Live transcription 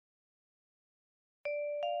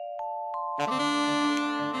Hi,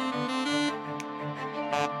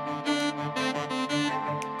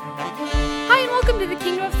 and welcome to the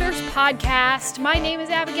Kingdom of Thirst podcast. My name is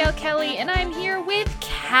Abigail Kelly, and I'm here with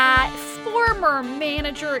Kat, former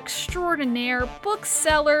manager extraordinaire,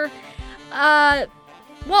 bookseller. Well,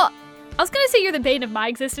 I was going to say you're the bane of my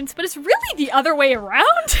existence, but it's really the other way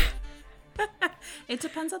around. It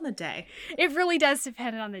depends on the day. It really does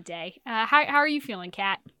depend on the day. How are you feeling,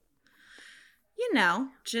 Kat? You know,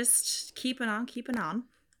 just keeping on.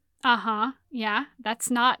 Uh-huh. Yeah, that's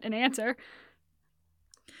not an answer.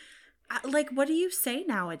 Like, what do you say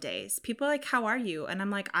nowadays? People are like, how are you? And I'm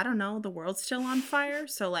like, I don't know. The world's still on fire.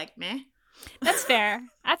 So, like, meh. That's fair.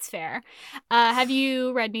 That's fair. Have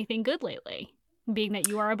you read anything good lately? Being that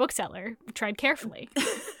you are a bookseller, tread carefully.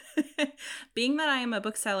 Being that I am a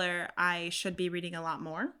bookseller, I should be reading a lot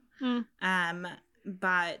more.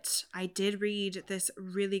 But I did read this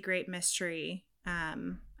really great mystery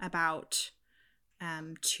about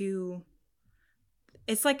two...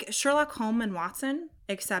 It's like Sherlock Holmes and Watson,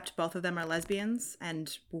 except both of them are lesbians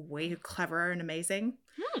and way cleverer and amazing.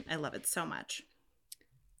 I love it so much.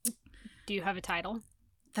 Do you have a title?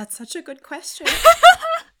 That's such a good question. I ask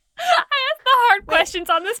the hard questions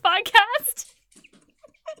on this podcast.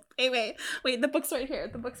 Wait, the book's right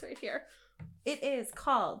here. It is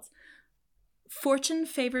called Fortune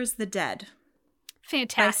Favors the Dead.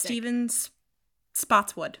 Fantastic. By Stephen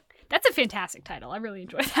Spotswood. That's a fantastic title. I really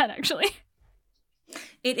enjoy that, actually.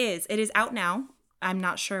 It is. It is out now. I'm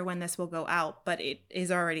not sure when this will go out, but it is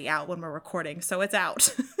already out when we're recording, so it's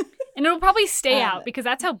out. And it'll probably stay out because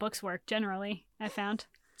that's how books work generally, I found.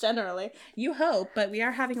 Generally. You hope, but we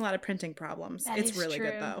are having a lot of printing problems. It's really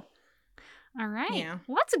true. good, though. All right. Yeah.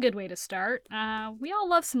 Well, that's a good way to start. We all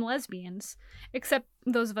love some lesbians, except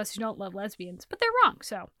those of us who don't love lesbians, but they're wrong,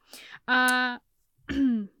 so.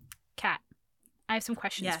 Kat, I have some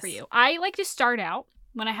questions for you. I like to start out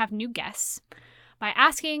when I have new guests by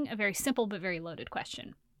asking a very simple but very loaded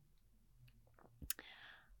question.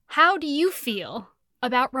 How do you feel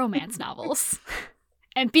about romance novels?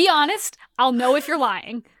 And be honest, I'll know if you're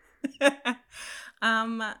lying.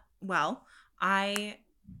 Well, I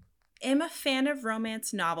am a fan of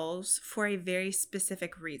romance novels for a very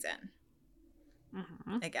specific reason.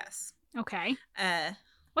 I guess. Okay.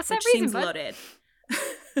 What's which that reason? Seems loaded.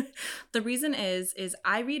 The reason is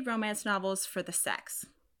I read romance novels for the sex.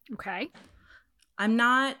 Okay. I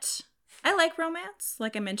like romance.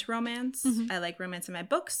 Like, I'm into romance. I like romance in my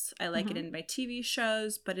books. I like it in my TV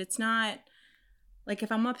shows, but it's not like,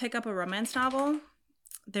 if I'm gonna pick up a romance novel,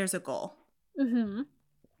 there's a goal.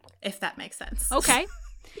 If that makes sense. Okay.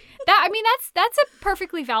 That's a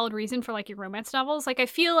perfectly valid reason for liking romance novels. Like, I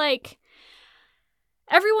feel like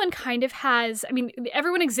everyone kind of has,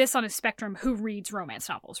 everyone exists on a spectrum who reads romance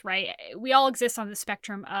novels, right? We all exist on the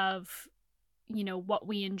spectrum of, what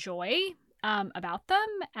we enjoy about them.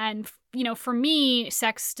 And, for me,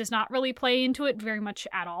 sex does not really play into it very much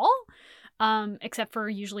at all, except for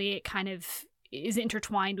usually it kind of is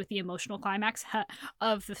intertwined with the emotional climax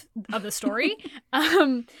of the story.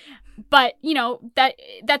 But,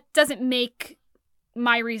 that doesn't make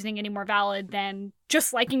my reasoning any more valid than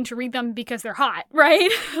just liking to read them because they're hot, right?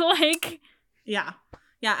 Yeah.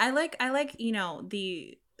 I like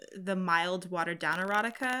the mild, watered down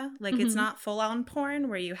erotica. Like, it's not full on porn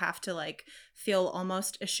where you have to feel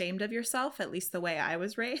almost ashamed of yourself, at least the way I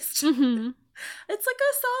was raised. It's like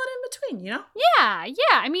a solid in between, Yeah.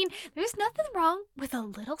 There's nothing wrong with a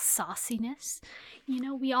little sauciness.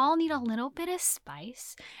 We all need a little bit of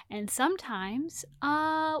spice. And sometimes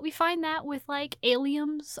we find that with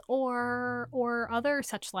aliens or other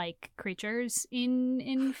such creatures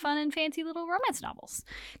in fun and fancy little romance novels.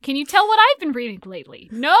 Can you tell what I've been reading lately?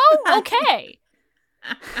 No? Okay.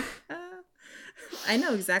 I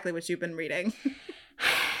know exactly what you've been reading.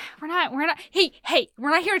 We're not, hey,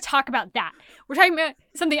 we're not here to talk about that. We're talking about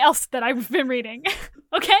something else that I've been reading.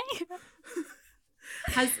 Okay?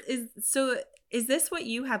 Is this what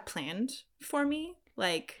you have planned for me?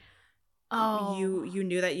 You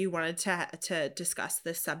knew that you wanted to discuss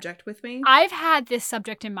this subject with me? I've had this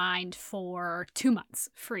subject in mind for 2 months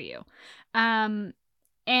for you. And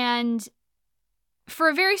for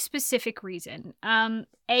a very specific reason. A,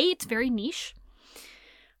 it's very niche.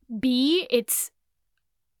 B, it's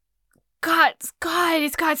got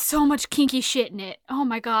so much kinky shit in it. Oh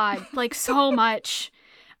my God. So much.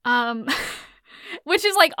 Which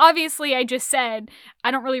is obviously I just said,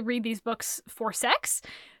 I don't really read these books for sex.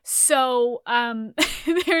 So,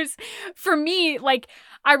 for me,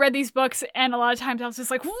 I read these books and a lot of times I was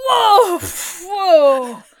just like,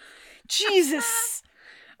 whoa, Jesus.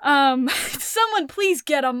 Someone please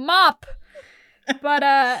get a mop.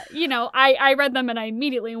 But you know, I read them and I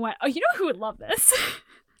immediately went, oh, you know who would love this?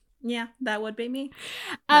 Yeah, that would be me.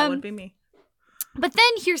 That would be me. But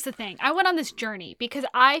then here's the thing. I went on this journey because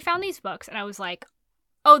I found these books and I was like,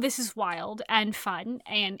 oh, this is wild and fun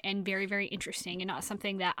and very, very interesting and not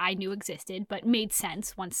something that I knew existed, but made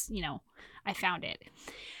sense once, you know, I found it.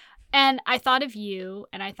 And I thought of you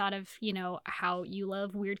and I thought of, you know, how you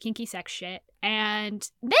love weird, kinky sex shit. And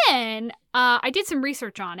then I did some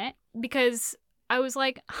research on it because I was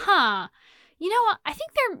like, you know what? I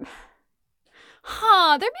think there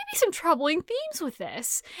may be some troubling themes with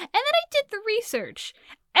this. And then I did the research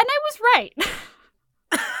and I was right.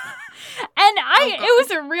 And it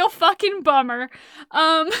was a real fucking bummer.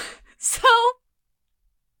 So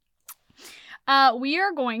we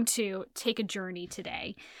are going to take a journey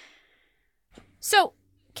today. So,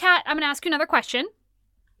 Kat, I'm going to ask you another question.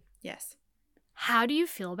 Yes. How do you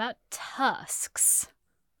feel about tusks?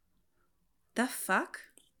 The fuck?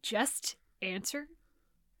 Just answer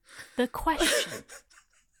the question.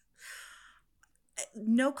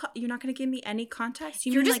 No, you're not going to give me any context?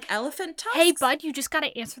 You're mean just, like elephant tusks? Hey, bud, you just got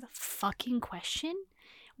to answer the fucking question.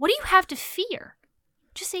 What do you have to fear?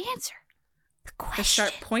 Just answer the question. The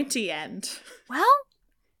sharp, pointy end. Well,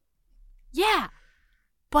 yeah,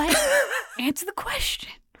 but answer the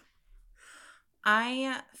question.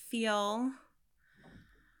 I feel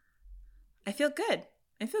good.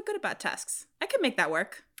 I feel good about tusks. I can make that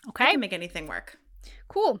work. Okay. I can make anything work.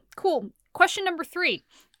 Cool. Question number 3.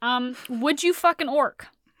 Would you fuck an orc?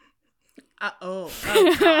 Oh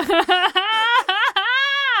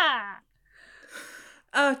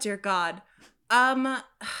dear God.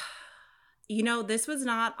 You know, this was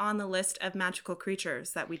not on the list of magical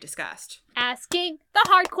creatures that we discussed. Asking the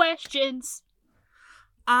hard questions.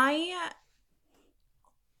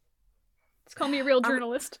 Just call me a real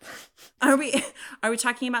journalist. Are we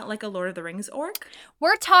talking about like a Lord of the Rings orc?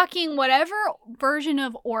 We're talking whatever version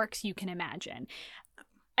of orcs you can imagine.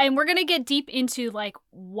 And we're going to get deep into like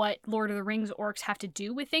what Lord of the Rings orcs have to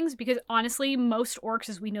do with things because honestly, most orcs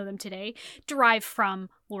as we know them today derive from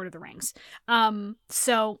Lord of the Rings.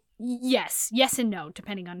 So yes and no,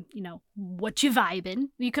 depending on, you know, what you vibing.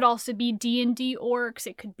 You could also be D&D orcs.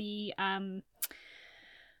 It could be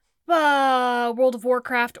World of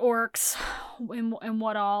Warcraft orcs and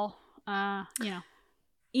what all, you know.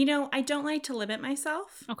 You know, I don't like to limit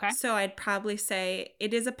myself. Okay. So I'd probably say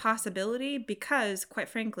it is a possibility because, quite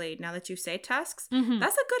frankly, now that you say tusks,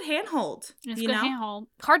 that's a good handhold. It's a good handhold.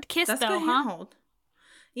 Hard to kiss, that's though, huh? That's a good handhold.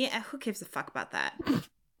 Yeah, who gives a fuck about that? All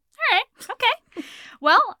right. Okay.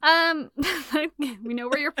 Well, we know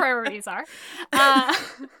where your priorities are.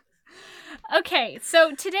 Okay,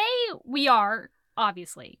 so today we are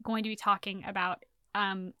obviously going to be talking about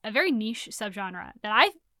a very niche subgenre that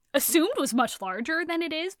I assumed was much larger than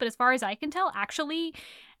it is, but as far as I can tell, actually,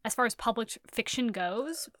 as far as public fiction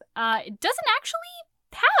goes, it doesn't actually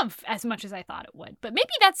have as much as I thought it would. But maybe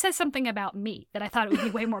that says something about me, that I thought it would be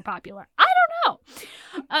way more popular. I don't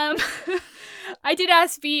know. I did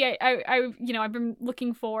ask V. I've been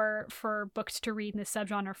looking for books to read in this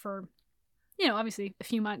subgenre for, you know, obviously a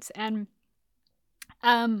few months, and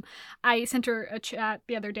I sent her a chat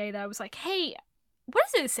the other day that I was like, hey, what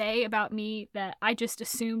does it say about me that I just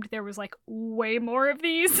assumed there was like way more of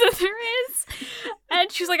these than there is? And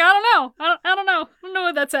she's like, I don't know. I don't know. I don't know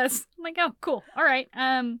what that says. I'm like, oh, cool. All right.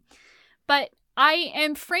 But I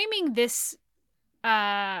am framing this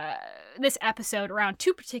episode around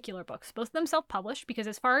 2 particular books, both of them self-published, because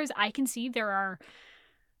as far as I can see, there are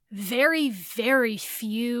very, very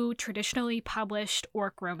few traditionally published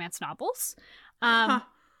orc romance novels. I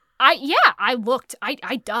looked.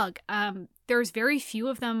 I dug. There's very few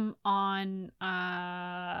of them on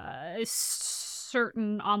a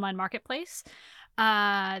certain online marketplace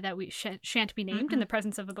that we shan't be named in the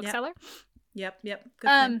presence of a bookseller. Yep.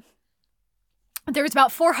 Good there was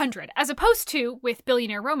about 400, as opposed to with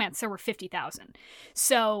Billionaire Romance, there were 50,000.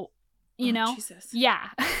 So, you know, Jesus. Yeah.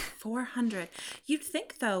 400. You'd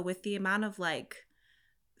think, though, with the amount of, like,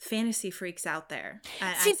 fantasy freaks out there.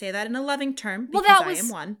 I say that in a loving term because I am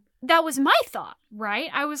one. That was my thought, right?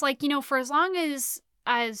 I was like, you know, for as long as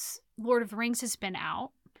Lord of the Rings has been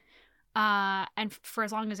out, and for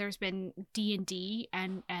as long as there's been D&D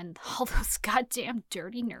and all those goddamn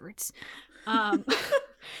dirty nerds,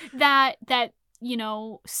 that you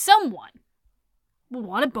know, someone would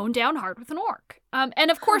want to bone down hard with an orc.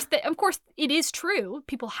 And of course it is true.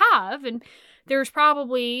 People have, and there's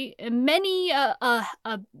probably many a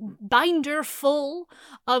binder full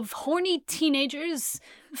of horny teenagers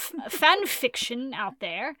fan fiction out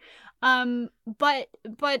there. But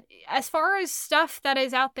as far as stuff that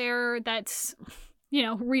is out there that's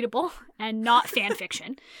readable and not fan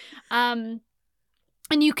fiction. And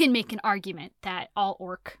you can make an argument that all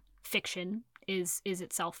orc fiction is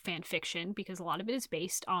itself fan fiction because a lot of it is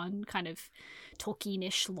based on kind of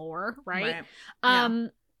Tolkien-ish lore, right? Yeah.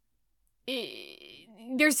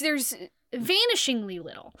 There's vanishingly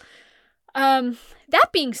little.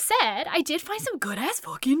 That being said, I did find some good ass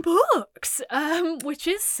fucking books, which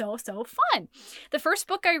is so fun. The first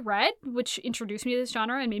book I read, which introduced me to this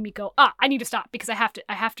genre and made me go, I need to stop because I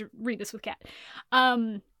have to read this with Kat,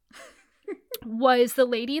 was The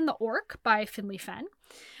Lady and the Orc by Finley Fenn.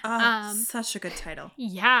 Such a good title.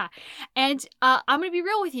 Yeah. And I'm going to be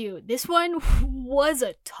real with you. This one was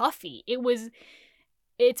a toughie.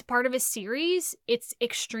 It's part of a series. It's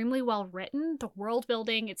extremely well written. The world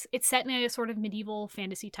building, it's set in a sort of medieval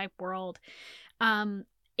fantasy type world. It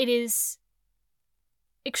is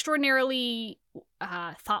extraordinarily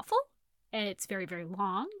thoughtful, and it's very, very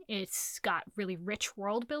long. It's got really rich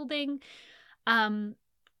world building.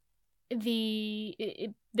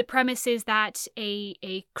 The premise is that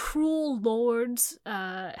a cruel lord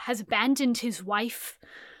has abandoned his wife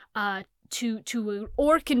to an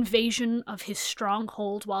orc invasion of his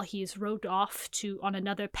stronghold while he is rode off on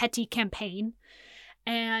another petty campaign.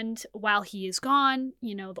 And while he is gone,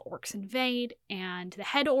 the orcs invade, and the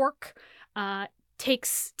head orc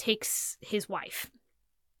takes his wife.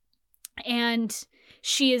 And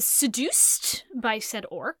she is seduced by said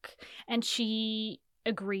orc, and she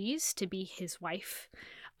agrees to be his wife.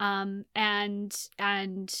 And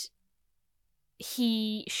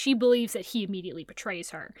she believes that he immediately betrays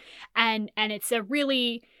her. And it's a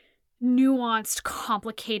really nuanced,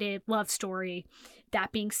 complicated love story.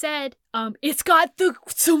 That being said, it's got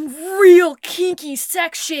some real kinky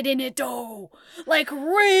sex shit in it though. Like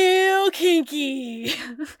real kinky.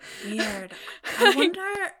 Weird. I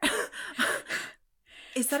wonder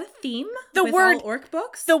is that a theme with all orc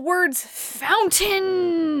books? The words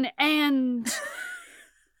fountain and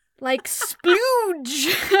like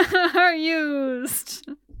splooge are used.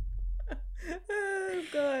 Oh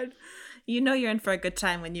god. You're in for a good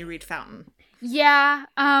time when you read Fountain. Yeah.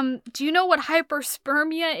 Do you know what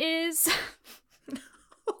hyperspermia is?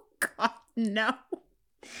 Oh god, no.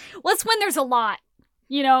 Well, it's when there's a lot,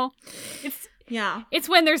 It's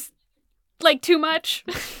when there's like too much.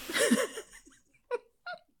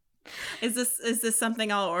 Is this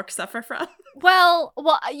something all orcs suffer from? Well,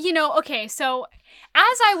 okay, so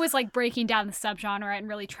as I was like breaking down the subgenre and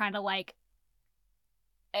really trying to like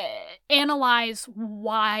analyze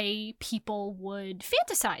why people would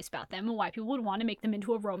fantasize about them and why people would want to make them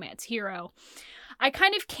into a romance hero, I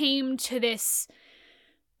kind of came to this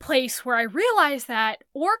place where I realized that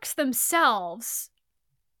orcs themselves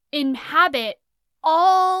inhabit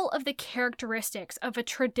all of the characteristics of a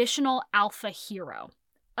traditional alpha hero,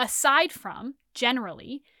 aside from,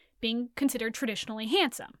 generally, being considered traditionally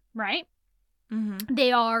handsome, right? Mm-hmm.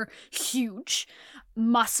 They are huge,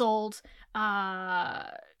 muscled,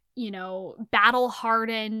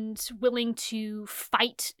 battle-hardened, willing to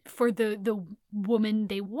fight for the woman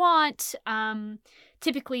they want.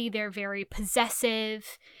 Typically, they're very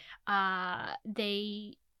possessive.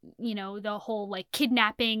 They, the whole, like,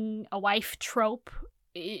 kidnapping a wife trope,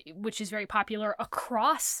 which is very popular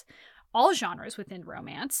across all genres within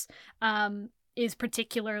romance, is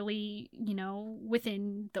particularly,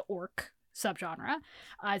 within the orc subgenre,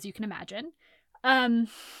 as you can imagine.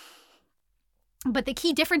 But the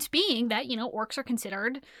key difference being that, orcs are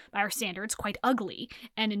considered, by our standards, quite ugly,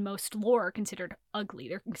 and in most lore are considered ugly.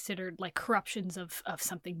 They're considered like corruptions of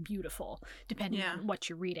something beautiful, depending on what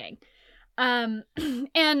you're reading. And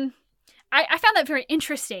I found that very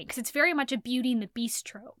interesting, because it's very much a Beauty and the Beast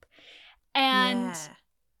trope. And so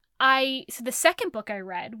the second book I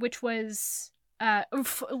read, which was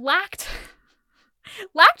lacked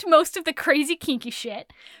most of the crazy kinky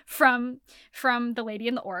shit from The Lady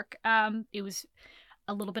and the Orc. It was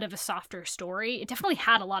a little bit of a softer story. It definitely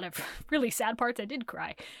had a lot of really sad parts. I did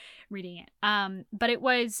cry reading it. But it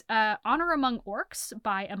was Honor Among Orcs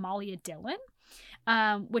by Amalia Dillon,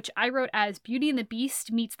 which I wrote as Beauty and the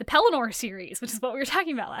Beast meets the Pelennor series, which is what we were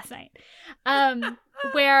talking about last night,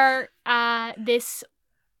 where this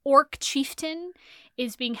orc chieftain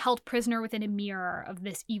is being held prisoner within a mirror of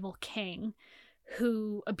this evil king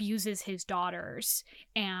who abuses his daughters,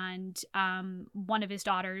 and one of his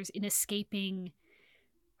daughters, in escaping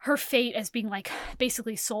her fate as being like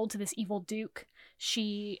basically sold to this evil duke,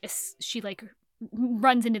 she like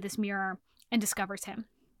runs into this mirror and discovers him,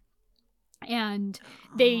 and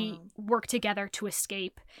they work together to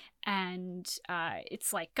escape. And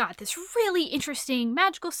it's like, God, this really interesting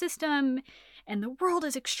magical system, and the world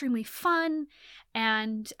is extremely fun.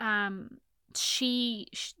 And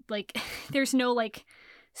like there's no like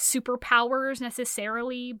superpowers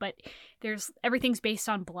necessarily, but everything's based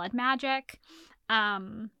on blood magic.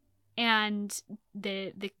 And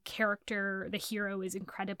the character, the hero, is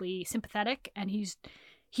incredibly sympathetic, and he's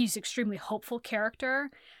extremely hopeful character.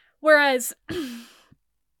 Whereas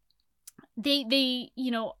they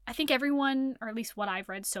I think everyone, or at least what I've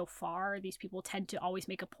read so far, these people tend to always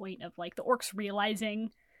make a point of like the orcs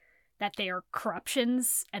realizing that they are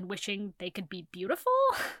corruptions and wishing they could be beautiful.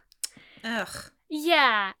 Ugh.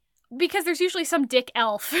 Yeah. Because there's usually some dick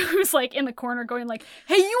elf who's like in the corner going like,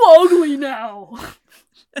 hey, you ugly now.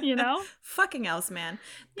 You know? Fucking elves, man.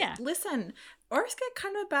 Yeah. Listen, orcs get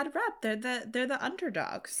kind of a bad rep. They're the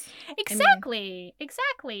underdogs. Exactly.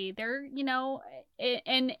 Exactly. They're,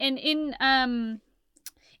 and in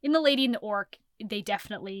The Lady and the Orc, they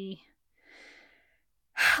definitely,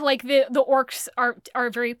 like, the orcs are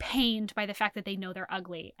very pained by the fact that they know they're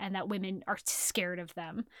ugly and that women are scared of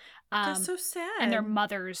them. That's so sad. And their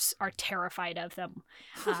mothers are terrified of them.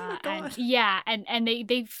 Oh my God. And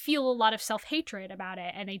they feel a lot of self-hatred about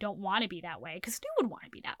it, and they don't want to be that way, because who would want to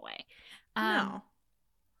be that way? No.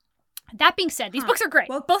 That being said, these books are great.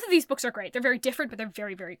 Well, both of these books are great. They're very different, but they're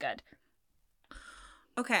very, very good.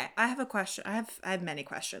 Okay, I have a question. I have many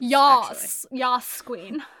questions. Yas,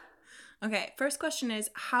 queen. Okay, first question is,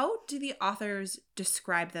 how do the authors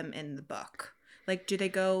describe them in the book? Like, do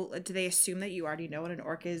they assume that you already know what an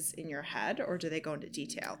orc is in your head, or do they go into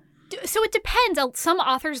detail? So it depends. Some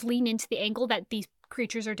authors lean into the angle that these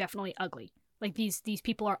creatures are definitely ugly. Like, these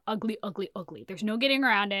people are ugly, ugly, ugly. There's no getting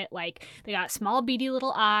around it. Like, they got small, beady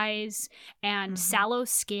little eyes and sallow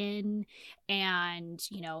skin and,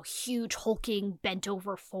 huge, hulking,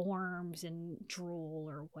 bent-over forms and drool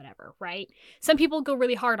or whatever, right? Some people go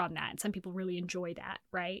really hard on that, and some people really enjoy that,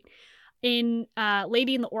 right? In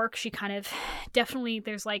Lady and the Orc, she kind of definitely,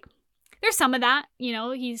 there's some of that.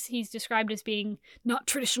 He's described as being not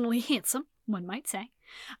traditionally handsome, one might say.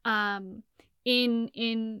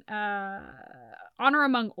 In Honor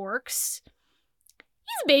Among Orcs,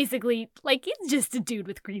 he's basically like, he's just a dude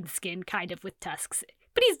with green skin, kind of with tusks,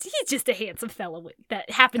 but he's just a handsome fellow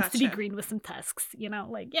that happens to be green with some tusks, yeah.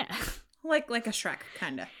 Like a Shrek,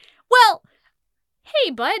 kind of. Well,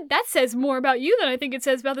 hey bud, that says more about you than I think it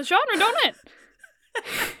says about the genre, don't it?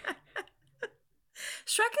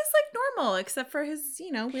 Shrek is like normal, except for his,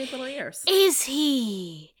 weird little ears. Is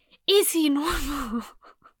he normal?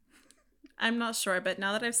 I'm not sure, but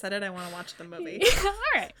now that I've said it, I want to watch the movie. All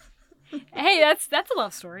right. Hey, that's a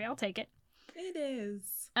love story. I'll take it. It is.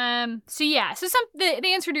 So the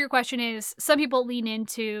answer to your question is, some people lean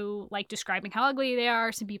into like describing how ugly they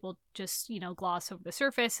are. Some people just, gloss over the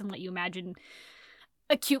surface and let you imagine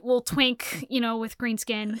a cute little twink, with green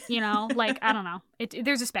skin, like, I don't know.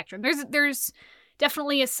 There's a spectrum. There's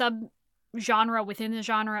definitely a sub-genre within the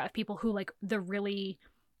genre of people who like the really,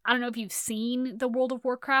 I don't know if you've seen the World of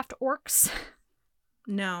Warcraft orcs.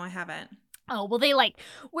 No, I haven't. Oh, well, they like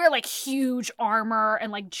wear like huge armor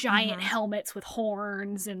and like giant helmets with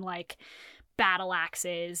horns and like battle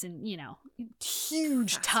axes and,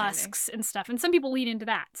 huge tusks and stuff. And some people lean into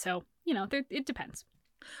that. So, it depends.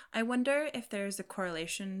 I wonder if there's a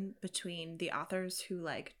correlation between the authors who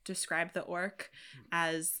like describe the orc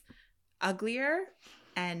as uglier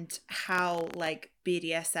and how like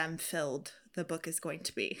BDSM filled the book is going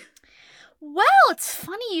to be. Well, it's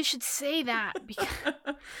funny you should say that because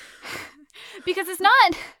it's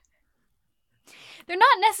not, they're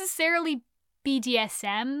not necessarily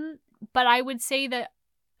BDSM, but I would say that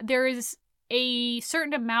there is a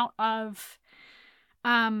certain amount of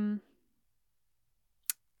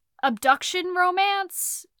abduction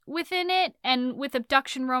romance within it. And with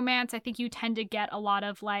abduction romance, I think you tend to get a lot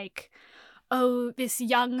of like, oh, this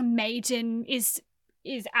young maiden is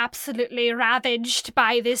absolutely ravaged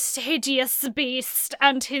by this hideous beast,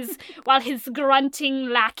 and while his grunting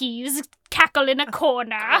lackeys cackle in a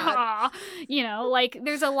corner. Like,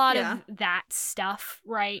 there's a lot of that stuff,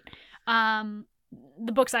 right? The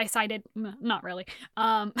books I cited, not really,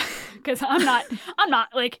 because I'm not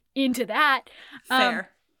like into that. Fair.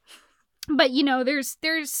 But there's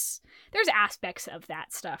aspects of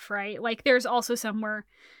that stuff, right? Like, there's also some where,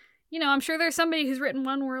 I'm sure there's somebody who's written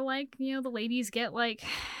one where, like, the ladies get, like,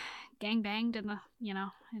 gangbanged in the,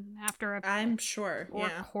 and after I'm sure,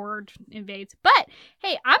 orc horde invades. But,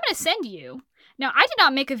 hey, I'm going to send you. Now, I did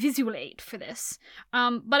not make a visual aid for this,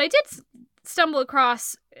 but I did stumble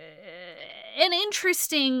across an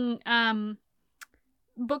interesting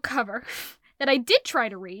book cover that I did try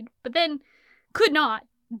to read, but then could not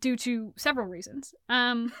due to several reasons.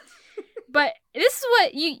 But this is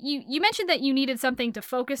what you mentioned, that you needed something to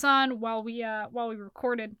focus on while we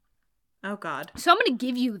recorded. Oh, God. So I'm going to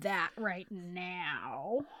give you that right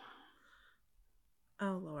now.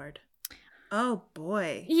 Oh, Lord. Oh,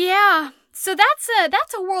 boy. Yeah. So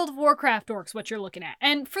that's a World of Warcraft orcs, what you're looking at.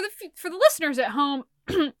 And for the listeners at home,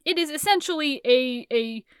 it is essentially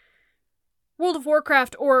a World of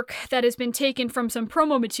Warcraft orc that has been taken from some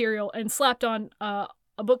promo material and slapped on a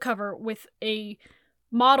book cover with a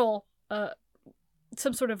model,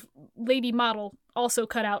 some sort of lady model also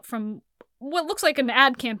cut out from what looks like an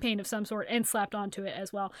ad campaign of some sort and slapped onto it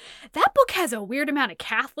as well. That book has a weird amount of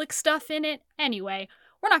Catholic stuff in it. Anyway,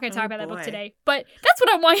 we're not going to talk about that book today, but that's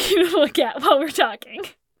what I want you to look at while we're talking.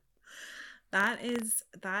 That is.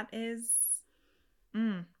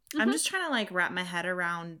 I'm just trying to like wrap my head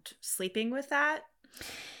around sleeping with that.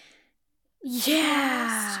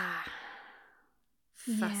 Yeah.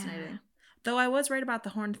 Fascinating. Yeah. Though I was right about the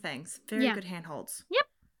horn things. Very good handholds. Yep.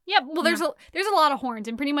 Well, there's a lot of horns,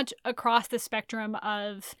 and pretty much across the spectrum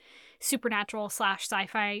of supernatural /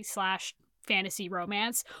 sci-fi / fantasy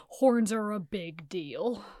romance, horns are a big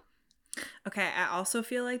deal. Okay, I also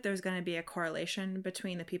feel like there's going to be a correlation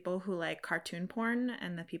between the people who like cartoon porn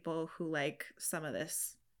and the people who like some of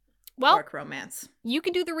this orc romance. You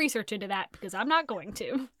can do the research into that because I'm not going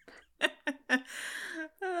to.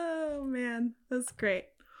 Oh, man. That's great.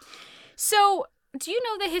 So, do you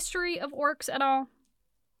know the history of orcs at all?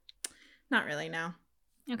 Not really, no.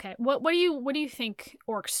 Okay. What do you think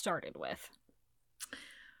orcs started with?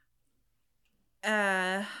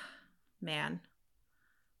 Man.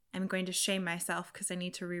 I'm going to shame myself because I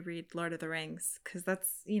need to reread Lord of the Rings because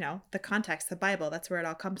that's, the context, the Bible, that's where it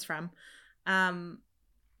all comes from.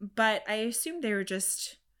 But I assume they were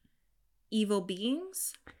just evil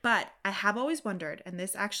beings. But I have always wondered, and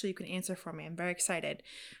this actually you can answer for me, I'm very excited.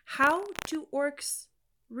 How do orcs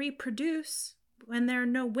reproduce when there are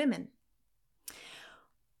no women?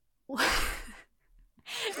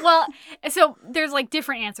 Well, so there's like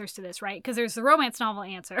different answers to this, right? Because there's the romance novel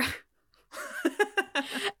answer.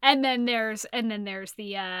 and then there's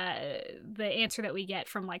the answer that we get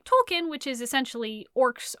from like Tolkien, which is essentially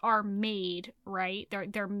orcs are made, right?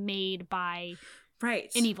 They're made by an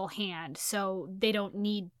evil hand, so they don't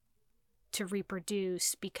need to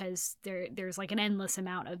reproduce because there's like an endless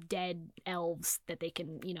amount of dead elves that they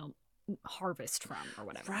can harvest from or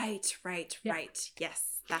whatever. Right.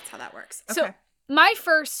 Yes, that's how that works. Okay. So my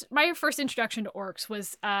first introduction to orcs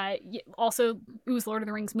was also it was Lord of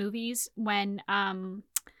the Rings movies when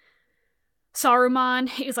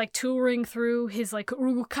Saruman is like touring through his like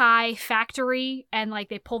Uruk-hai factory and like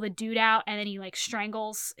they pull the dude out and then he like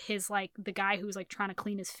strangles his like the guy who's like trying to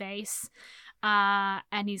clean his face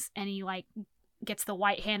and he like gets the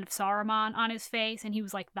white hand of Saruman on his face and he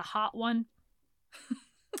was like the hot one.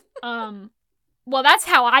 Well, that's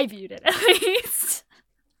how I viewed it, at least.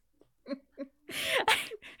 I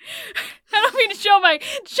don't mean to show my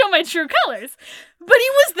true colors, but he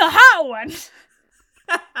was the hot one.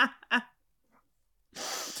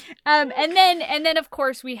 And then of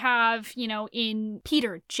course we have, in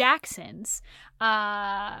Peter Jackson's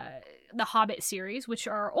The Hobbit series, which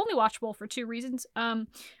are only watchable for two reasons.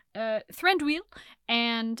 Thranduil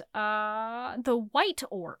and the White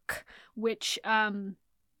Orc, which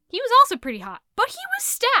he was also pretty hot, but he was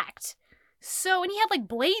stacked. So, and he had like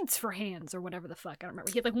blades for hands or whatever the fuck. I don't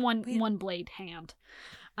remember. He had like one blade hand.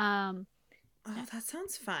 Oh, that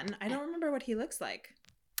sounds fun. I don't remember what he looks like.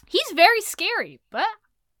 He's very scary, but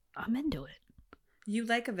I'm into it. You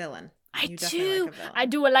like a villain. I do. Like a villain. I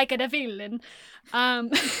do like a villain.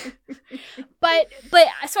 But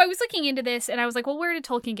so I was looking into this and I was like, well, where did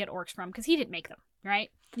Tolkien get orcs from? Because he didn't make them, right?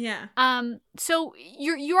 Yeah. So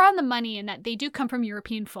you're on the money in that they do come from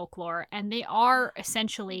European folklore and they are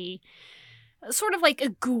essentially sort of like a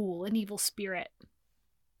ghoul, an evil spirit.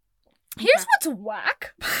 Here's what's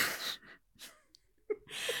whack.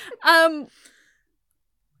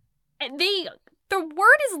 The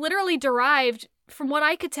word is literally derived, from what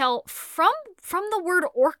I could tell, from the word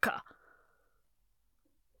orca.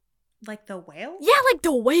 Like the whale? Yeah, like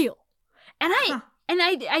the whale. And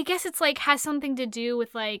I guess it's like has something to do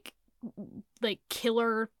with like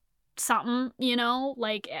killer something,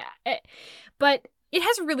 but it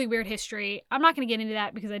has a really weird history. I'm not going to get into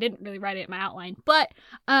that because I didn't really write it in my outline, but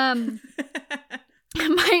my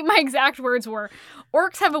exact words were,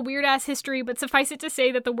 orcs have a weird-ass history, but suffice it to say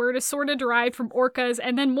that the word is sort of derived from orcas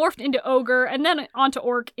and then morphed into ogre and then onto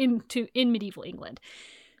orc in medieval England.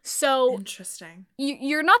 So interesting.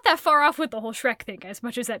 You're not that far off with the whole Shrek thing, as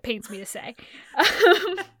much as that pains me to say.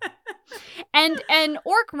 And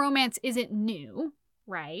orc romance isn't new,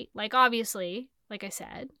 right? Like, obviously, like I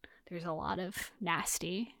said, there's a lot of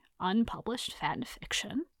nasty, unpublished fan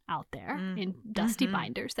fiction out there in dusty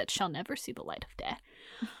binders that shall never see the light of day,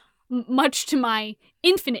 much to my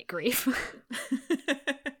infinite grief.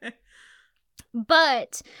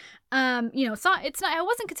 But, it's not, it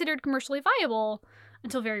wasn't considered commercially viable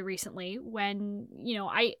until very recently when,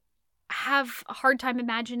 I have a hard time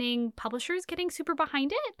imagining publishers getting super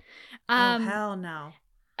behind it. Oh, hell no.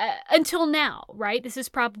 Until now, right? This is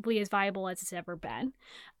probably as viable as it's ever been.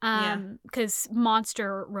 Because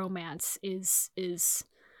monster romance is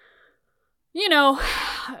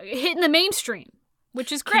hitting the mainstream,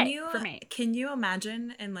 which is great for me. Can you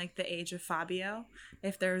imagine in like the age of Fabio,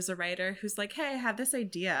 if there's a writer who's like, hey, I have this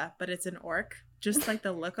idea, but it's an orc? Just like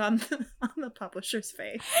the look on the publisher's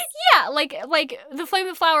face. Yeah, like The Flame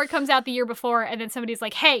of Flower comes out the year before, and then somebody's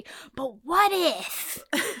like, hey, but what if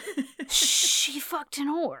she fucked an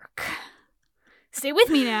orc? Stay with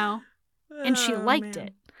me now. And she liked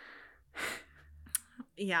it.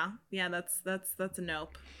 Yeah, that's a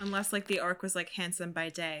nope. Unless like the orc was like handsome by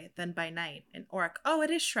day, then by night an orc. Oh, it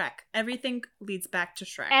is Shrek. Everything leads back to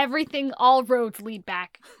Shrek. All roads lead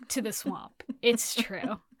back to the swamp. It's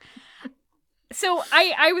true. So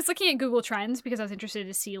I was looking at Google Trends because I was interested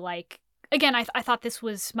to see, like, again, I thought this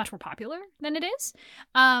was much more popular than it is.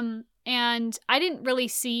 And I didn't really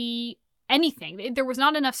see anything. There was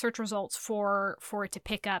not enough search results for it to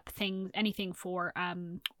pick up anything for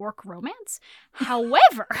orc romance.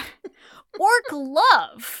 However, Orc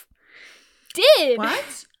Love did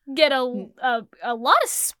get a lot of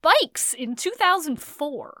spikes in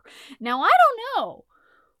 2004. Now, I don't know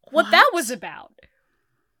what that was about.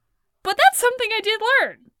 But that's something I did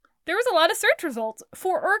learn. There was a lot of search results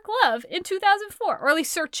for Orc Love in 2004, or at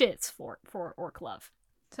least searches for Orc Love.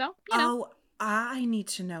 So, Oh, I need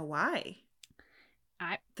to know why.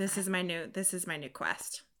 This is my new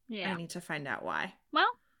quest. Yeah. I need to find out why.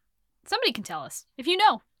 Well, somebody can tell us. If you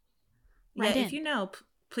know. Yeah, if you know,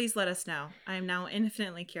 please let us know. I am now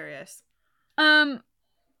infinitely curious.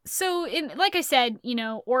 So, like I said,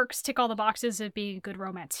 orcs tick all the boxes of being a good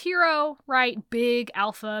romance hero, right? Big,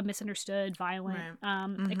 alpha, misunderstood, violent,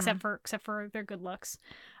 right. Except for their good looks.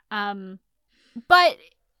 But as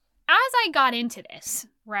I got into this,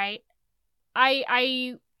 right,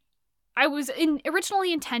 I was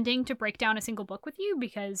originally intending to break down a single book with you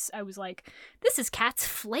because I was like, this is Kat's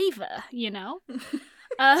flavor,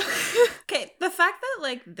 Okay, the fact that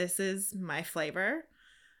like this is my flavor.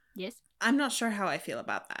 Yes. I'm not sure how I feel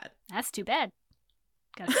about that. That's too bad.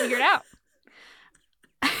 Gotta figure it out.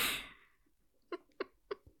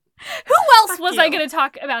 Who else was I going to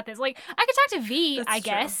talk about this? Like, I could talk to V, That's I true.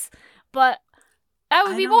 guess, but that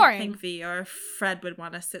would be boring. I don't think V or Fred would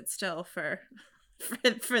want to sit still for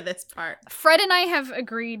this part. Fred and I have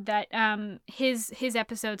agreed that his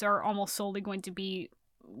episodes are almost solely going to be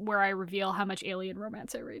where I reveal how much alien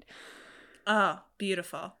romance I read. Oh,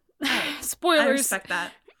 beautiful. Spoilers. I respect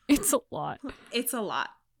that. It's a lot. It's a lot.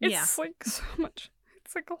 It's like so much.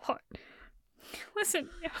 It's like a lot. Listen,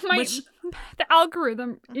 the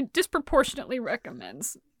algorithm disproportionately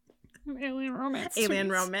recommends alien romance. Alien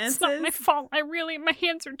romance. It's not my fault. My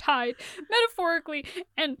hands are tied, metaphorically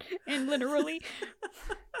and literally.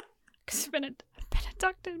 Because I've been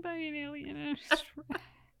abducted by an alien.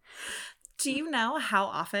 Do you know how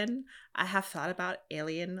often I have thought about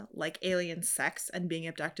alien sex and being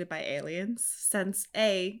abducted by aliens since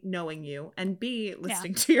A, knowing you, and B,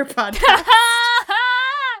 listening to your podcast?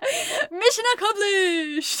 Mission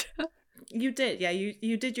accomplished! You did. Yeah,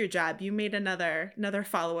 you did your job. You made another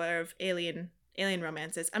follower of alien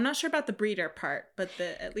romances. I'm not sure about the breeder part, but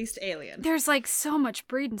at least alien. There's like so much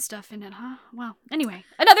breeding stuff in it, huh? Well, anyway,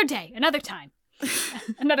 another day, another time,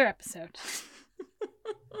 another episode.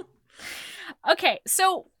 Okay,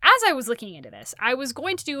 so as I was looking into this, I was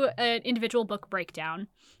going to do an individual book breakdown.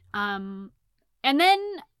 And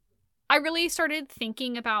then I really started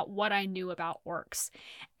thinking about what I knew about orcs.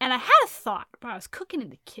 And I had a thought while I was cooking in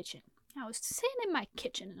the kitchen. I was sitting in my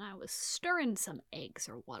kitchen and I was stirring some eggs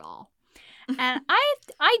or what all. And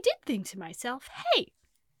I did think to myself, hey,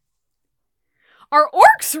 are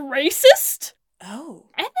orcs racist? Oh.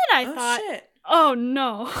 And then I thought, shit. Oh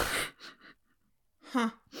no.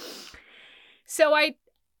 Huh. So I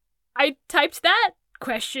typed that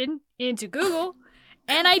question into Google,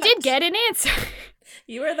 and I did get an answer.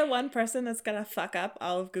 You are the one person that's gonna fuck up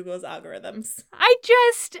all of Google's algorithms. I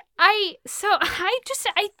think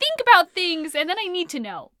about things, and then I need to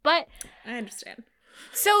know. But I understand.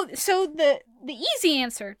 So the easy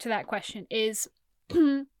answer to that question is,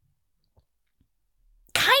 kinda.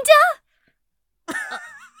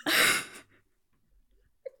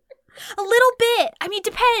 A little bit. I mean,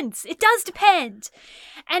 depends. It does depend.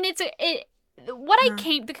 And the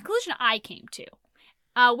conclusion I came to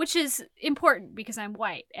which is important because I'm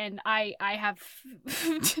white and I have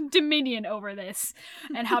dominion over this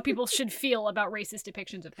and how people should feel about racist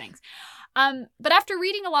depictions of things. But after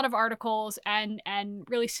reading a lot of articles and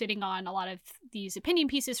really sitting on a lot of these opinion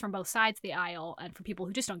pieces from both sides of the aisle and from people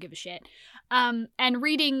who just don't give a shit, and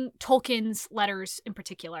reading Tolkien's letters in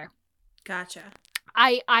particular, Gotcha.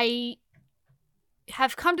 I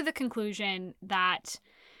have come to the conclusion that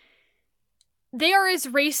they are as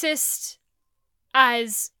racist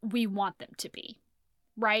as we want them to be,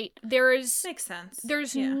 right? Makes sense.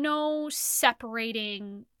 There's no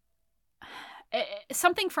separating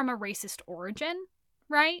something from a racist origin,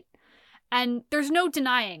 right? And there's no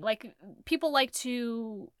denying, like, people like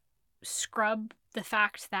to scrub the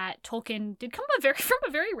fact that Tolkien did come from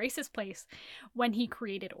a very racist place when he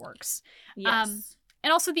created orcs. Yes.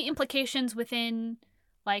 And also the implications within,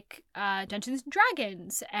 like, Dungeons and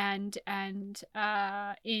Dragons and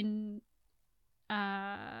in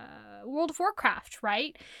World of Warcraft,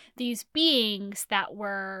 right? These beings that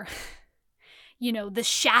were, the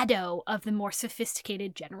shadow of the more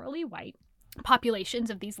sophisticated, generally white populations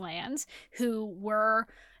of these lands, who were,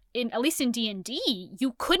 at least in D&D,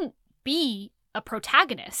 you couldn't be a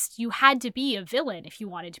protagonist. You had to be a villain if you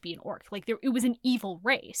wanted to be an orc. Like, it was an evil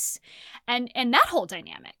race. And that whole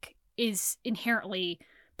dynamic is inherently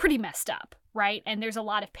pretty messed up, right? And there's a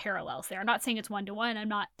lot of parallels there. I'm not saying it's one-to-one. I'm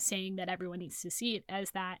not saying that everyone needs to see it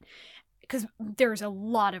as that, because there's a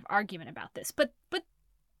lot of argument about this. But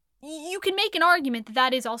you can make an argument that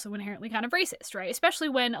that is also inherently kind of racist, right? Especially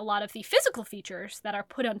when a lot of the physical features that are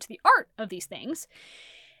put onto the art of these things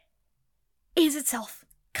is itself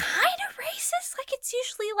kind of racist. Like, it's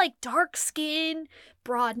usually like dark skin,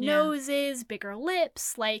 broad noses, bigger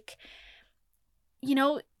lips, like,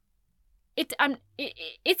 it's a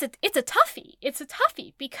toughie. It's a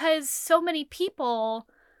toughie because so many people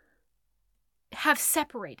have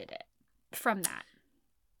separated it from that.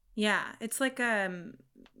 Yeah, it's like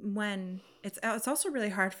when it's also really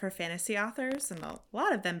hard for fantasy authors, and a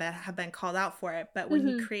lot of them have been called out for it. But when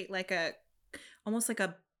you create like almost like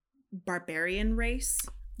a barbarian race,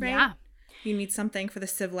 right? Yeah, you need something for the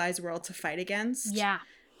civilized world to fight against. Yeah,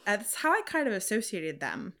 that's how I kind of associated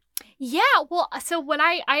them. Yeah, well, so when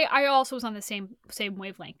I also was on the same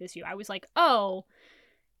wavelength as you. I was like, oh,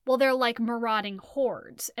 well, they're like marauding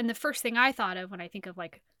hordes. And the first thing I thought of when I think of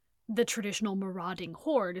like the traditional marauding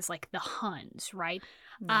horde is like the Huns, right?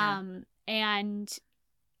 Yeah. And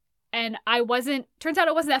turns out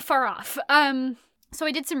it wasn't that far off. So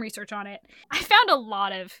I did some research on it. I found a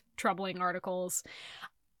lot of troubling articles.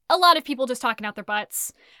 A lot of people just talking out their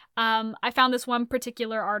butts. I found this one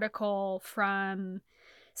particular article from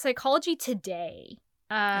Psychology Today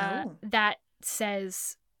that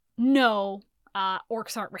says, no,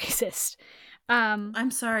 orcs aren't racist.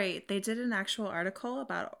 I'm sorry, they did an actual article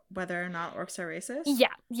about whether or not orcs are racist?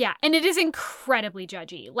 Yeah. And it is incredibly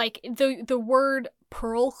judgy. Like, the word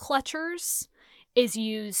pearl clutchers is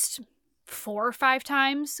used 4 or 5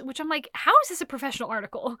 times, which I'm like, how is this a professional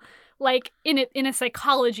article? Like, in a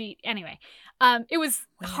psychology, anyway. It was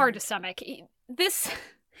hard to stomach.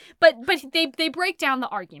 But they break down the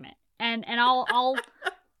argument, and I'll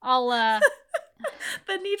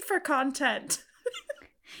the need for content.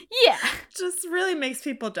 Yeah, just really makes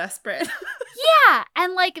people desperate. Yeah,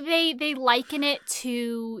 and like they liken it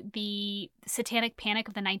to the Satanic Panic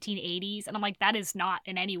of the 1980s, and I'm like, that is not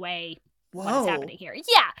in any way what is happening here.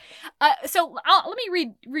 Yeah, so let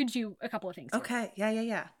me read you a couple of things. Okay,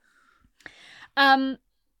 yeah.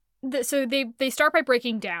 So they start by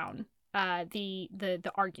breaking down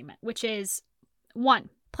the argument, which is 1.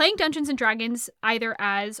 Playing Dungeons and Dragons either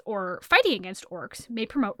as or fighting against orcs may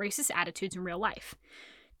promote racist attitudes in real life.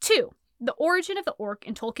 2. The origin of the orc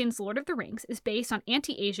in Tolkien's Lord of the Rings is based on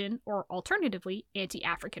anti-Asian or alternatively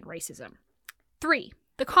anti-African racism. 3.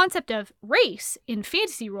 The concept of race in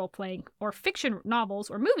fantasy role-playing or fiction novels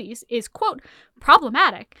or movies is, quote,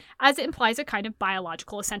 problematic as it implies a kind of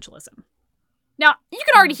biological essentialism. Now, you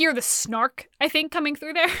can already hear the snark, I think, coming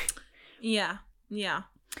through there. Yeah.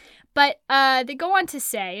 But they go on to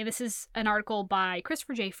say, and this is an article by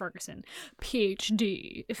Christopher J. Ferguson,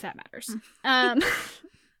 PhD, if that matters.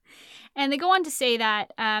 And they go on to say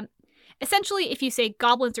that, essentially, if you say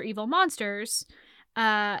goblins are evil monsters,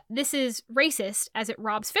 this is racist as it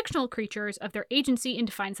robs fictional creatures of their agency and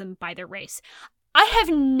defines them by their race. I have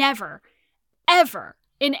never, ever,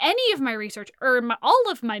 in any of my research, or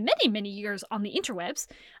all of my many, many years on the interwebs,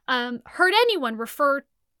 heard anyone refer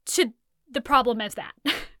to the problem as that.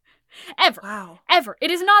 Ever. Wow. Ever.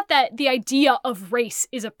 It is not that the idea of race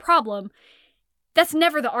is a problem. That's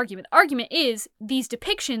never the argument. The argument is these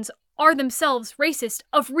depictions are themselves racist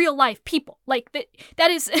of real life people. Like that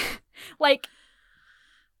is like,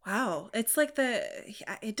 wow. It's like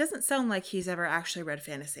it doesn't sound like he's ever actually read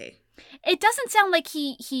fantasy. it doesn't sound like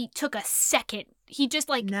he took a second. He just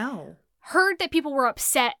like No. heard that people were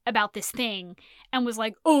upset about this thing and was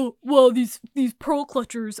like, oh, well, these pearl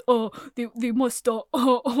clutchers, they must, they're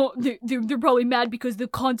probably mad because the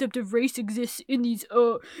concept of race exists in these,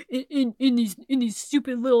 in these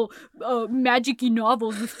stupid little, magic-y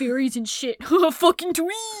novels with fairies and shit. Fucking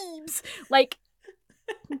dweebs! Like,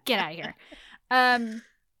 get out of here. I'm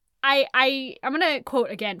gonna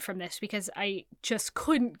quote again from this because I just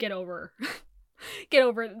couldn't get over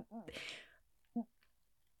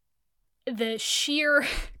the sheer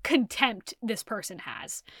contempt this person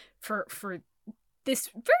has for this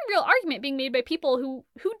very real argument being made by people who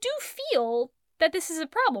do feel that this is a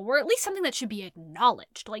problem, or at least something that should be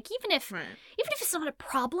acknowledged. Like, even if it's not a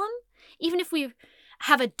problem, even if we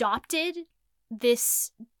have adopted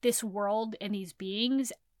this world and these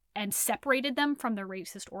beings and separated them from their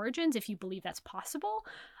racist origins, if you believe that's possible,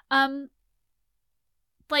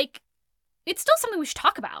 like, it's still something we should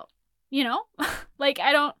talk about. You know? Like,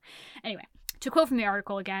 Anyway, to quote from the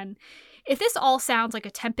article again, if this all sounds like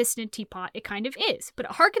a tempest in a teapot, it kind of is, but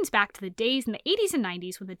it harkens back to the days in the 80s and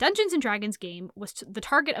 90s when the Dungeons & Dragons game was the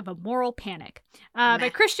target of a moral panic by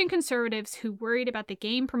Christian conservatives who worried about the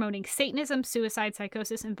game promoting Satanism, suicide,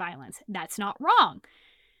 psychosis, and violence. That's not wrong.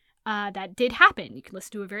 That did happen. You can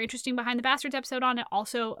listen to a very interesting Behind the Bastards episode on it.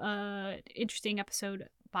 Also, interesting episode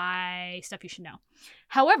by Stuff You Should Know.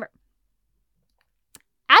 However,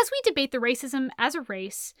 as we debate the racism as a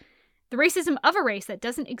race, the racism of a race that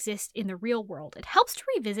doesn't exist in the real world, it helps to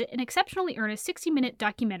revisit an exceptionally earnest 60-minute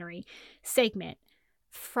documentary segment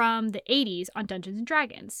from the 80s on Dungeons &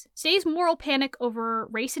 Dragons. Today's moral panic over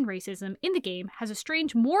race and racism in the game has a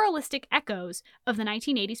strange moralistic echoes of the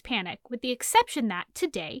 1980s panic, with the exception that,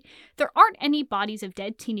 today, there aren't any bodies of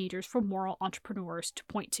dead teenagers for moral entrepreneurs to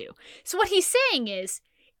point to. So what he's saying is,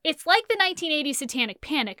 it's like the 1980s satanic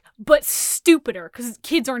panic, but stupider, because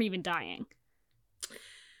kids aren't even dying.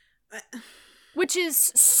 Which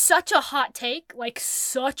is such a hot take. Like,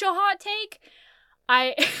 such a hot take.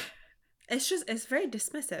 It's very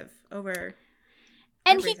dismissive over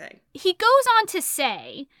and everything. He goes on to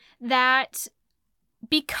say that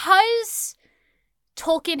because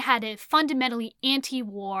Tolkien had a fundamentally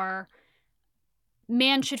anti-war,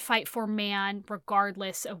 man should fight for man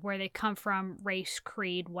regardless of where they come from, race,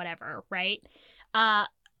 creed, whatever, right?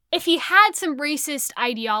 If he had some racist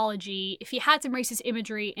ideology, if he had some racist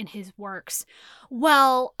imagery in his works,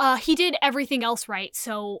 well, he did everything else right,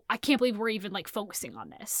 so I can't believe we're even, like, focusing on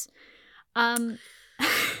this.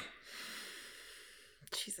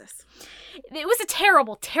 Jesus. It was a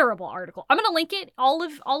terrible, terrible article. I'm going to link it. All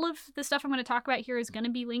of the stuff I'm going to talk about here is going to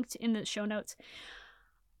be linked in the show notes.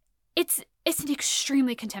 It's an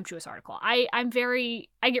extremely contemptuous article. I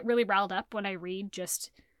get really riled up when I read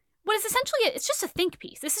just what is essentially it's just a think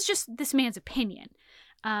piece. This is just this man's opinion.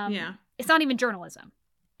 Yeah. It's not even journalism.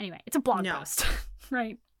 Anyway, it's a blog post,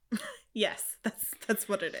 right? Yes, that's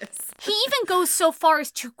what it is. He even goes so far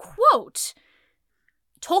as to quote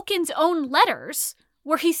Tolkien's own letters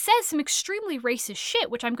where he says some extremely racist shit,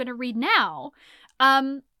 which I'm going to read now,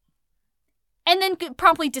 and then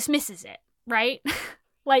promptly dismisses it, right?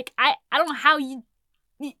 Like, I don't know how you...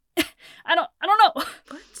 I don't know.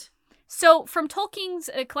 What? So, from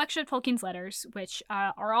Tolkien's... a collection of Tolkien's letters, which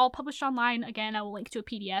are all published online. Again, I will link to a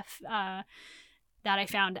PDF that I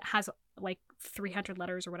found that has, like, 300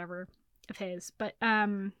 letters or whatever of his. But,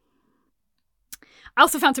 I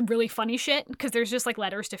also found some really funny shit, because there's just, like,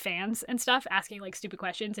 letters to fans and stuff, asking, like, stupid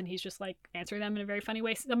questions, and he's just, like, answering them in a very funny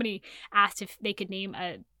way. Somebody asked if they could name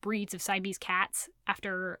breeds of Siamese cats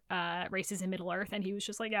after races in Middle-earth, and he was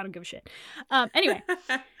just like, I don't give a shit. Anyway,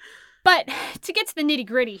 but to get to the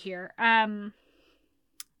nitty-gritty here, in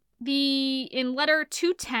letter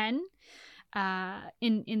 210,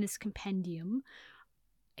 in this compendium,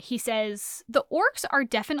 he says, the orcs are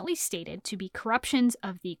definitely stated to be corruptions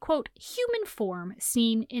of the, quote, human form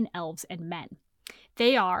seen in elves and men.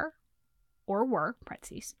 They are, or were,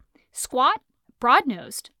 parentheses, squat,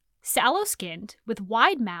 broad-nosed, sallow-skinned, with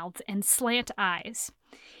wide mouths and slant eyes.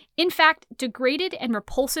 In fact, degraded and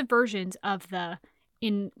repulsive versions of the,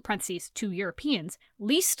 in parentheses, to Europeans,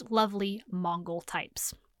 least lovely Mongol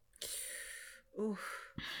types. Ooh.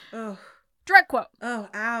 Oh. Direct quote. Oh,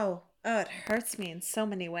 ow. Oh, it hurts me in so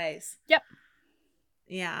many ways. Yep.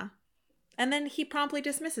 Yeah. And then he promptly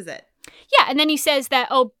dismisses it. Yeah, and then he says that,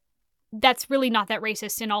 oh, that's really not that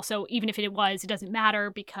racist, and also, even if it was, it doesn't matter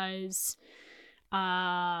because,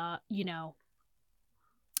 you know,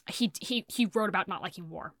 he wrote about not liking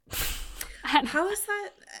war. How is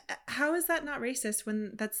that not racist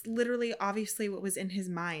when that's literally obviously what was in his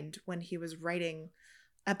mind when he was writing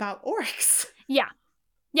about orcs? Yeah.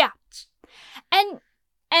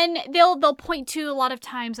 And they'll point to a lot of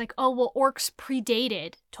times like, oh, well, orcs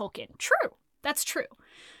predated Tolkien. True. That's true.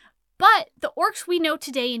 But the orcs we know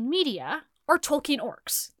today in media are Tolkien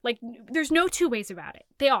orcs. Like, there's no two ways about it.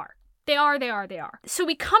 They are. So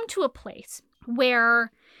we come to a place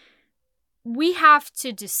where we have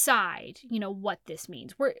to decide, what this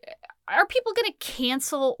means. Are people going to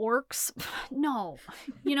cancel orcs? No.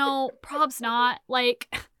 Probs not.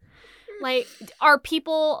 Like, are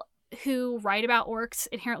people who write about orcs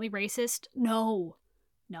inherently racist? No.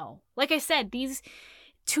 Like I said, these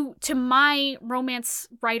to my romance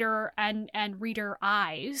writer and reader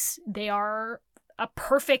eyes, they are a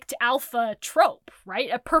perfect alpha trope, right?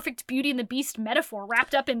 A perfect Beauty and the Beast metaphor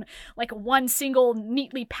wrapped up in like one single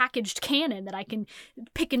neatly packaged canon that I can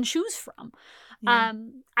pick and choose from. Yeah.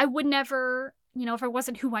 I would never, if I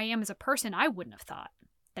wasn't who I am as a person, I wouldn't have thought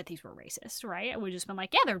that these were racist, right? I would have just been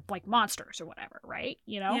like, yeah, they're like monsters or whatever, right?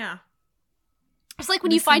 Yeah. It's like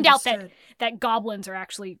when you find out that goblins are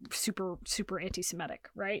actually super, super anti-Semitic,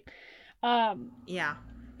 right? Yeah.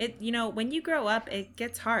 When you grow up, it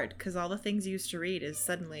gets hard because all the things you used to read is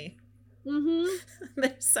suddenly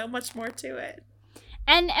there's so much more to it.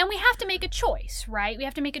 And we have to make a choice, right? We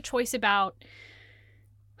have to make a choice about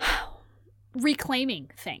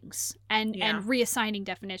reclaiming things and reassigning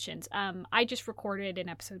definitions. I just recorded an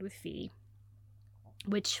episode with Fee,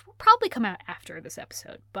 which will probably come out after this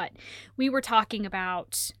episode, but we were talking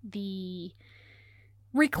about the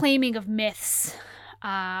reclaiming of myths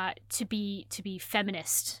to be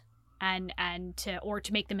feminist and to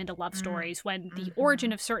make them into love stories when the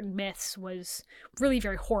origin of certain myths was really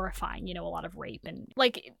very horrifying, a lot of rape and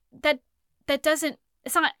like that doesn't,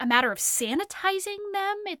 it's not a matter of sanitizing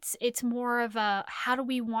them. It's more of a how do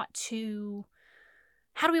we want to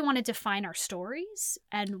define our stories?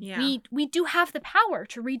 And we do have the power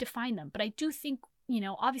to redefine them, but I do think,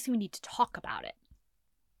 obviously we need to talk about it.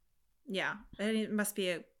 Yeah, and it must be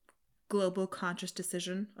a global conscious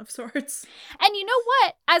decision of sorts. And you know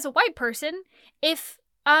what? As a white person, if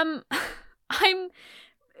I'm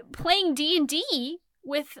playing D&D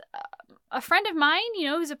with a friend of mine,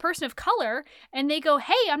 who's a person of color, and they go,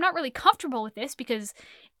 hey, I'm not really comfortable with this because,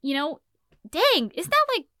 dang, isn't that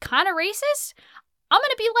like kind of racist? I'm going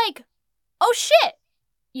to be like, oh shit,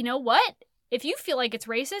 you know what? If you feel like it's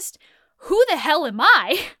racist, who the hell am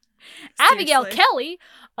I, Abigail Kelly,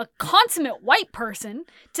 a consummate white person,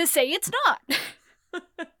 to say it's not?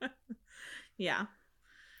 Yeah.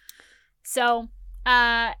 So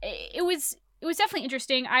it was definitely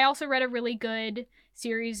interesting. I also read a really good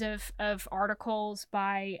series of articles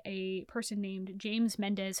by a person named James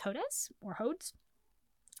Mendez Hodes.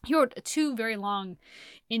 He wrote 2 very long,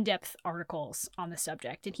 in-depth articles on the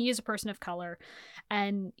subject, and he is a person of color,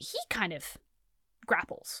 and he kind of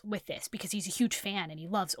grapples with this because he's a huge fan and he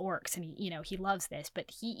loves orcs and he loves this, but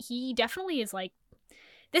he definitely is like,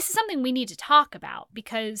 this is something we need to talk about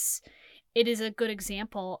because it is a good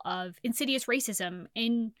example of insidious racism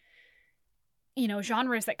in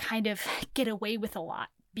genres that kind of get away with a lot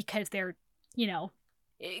because they're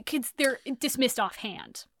they're dismissed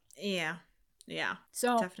offhand. Yeah,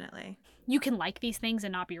 so definitely. You can like these things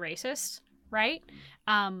and not be racist, right?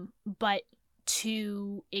 But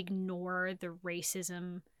to ignore the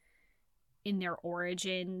racism in their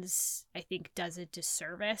origins, I think does a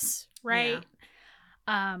disservice, right?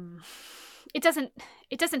 Yeah. It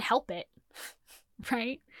doesn't help it,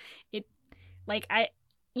 right? It like I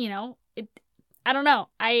don't know.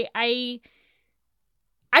 I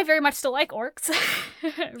very much still like orcs,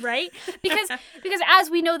 right? Because as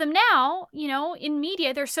we know them now, in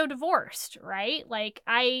media, they're so divorced, right?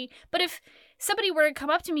 But if somebody were to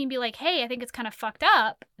come up to me and be like, hey, I think it's kind of fucked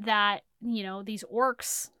up that, these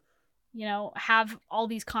orcs, have all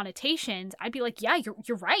these connotations, I'd be like, yeah,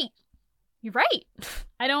 you're right. You're right.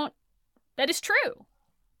 That is true.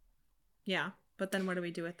 Yeah. But then what do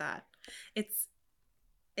we do with that? It's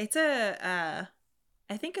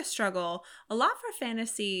I think a struggle, a lot for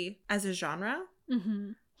fantasy as a genre,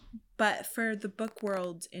 but for the book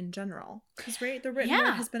world in general. Because the written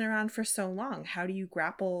word has been around for so long. How do you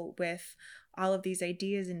grapple with all of these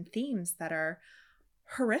ideas and themes that are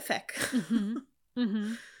horrific?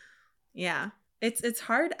 Yeah, it's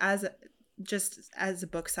hard as a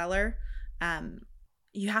bookseller.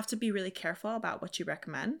 You have to be really careful about what you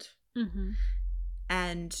recommend.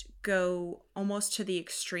 And go almost to the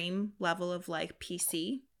extreme level of like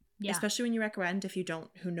PC, especially when you recommend if you don't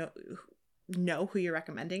know who you're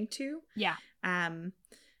recommending to.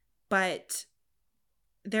 But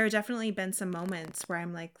there have definitely been some moments where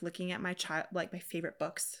I'm like looking at my favorite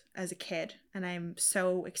books as a kid, and I'm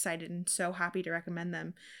so excited and so happy to recommend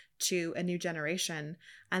them to a new generation.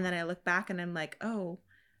 And then I look back and I'm like, oh,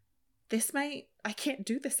 I can't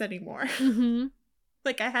do this anymore. Mm-hmm.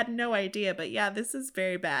 Like, I had no idea, but yeah, this is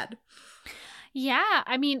very bad. Yeah,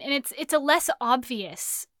 I mean, and it's a less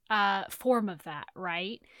obvious form of that,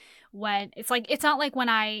 right? When it's like, it's not like when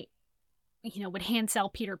I, would hand sell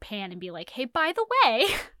Peter Pan and be like, hey, by the way,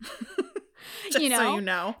 Just so you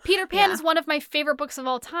know. Peter Pan is one of my favorite books of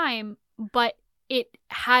all time, but it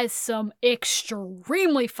has some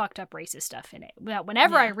extremely fucked up racist stuff in it. That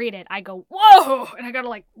whenever I read it, I go, whoa! And I gotta,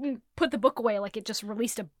 like, put the book away like it just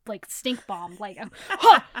released a, like, stink bomb. Like,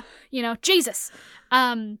 Jesus.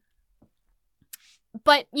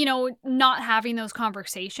 But, not having those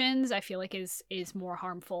conversations, I feel like is more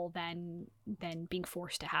harmful than being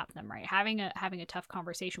forced to have them, right? Having a tough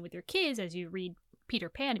conversation with your kids as you read Peter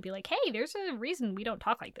Pan and be like, hey, there's a reason we don't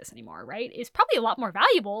talk like this anymore, right? Is probably a lot more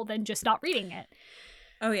valuable than just not reading it.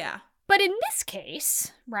 Oh, yeah. But in this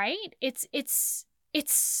case, right, it's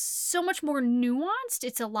so much more nuanced.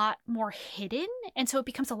 It's a lot more hidden. And so it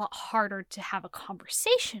becomes a lot harder to have a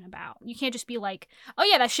conversation about. You can't just be like, oh,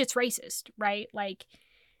 yeah, that shit's racist, right? Like,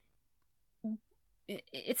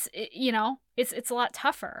 it's a lot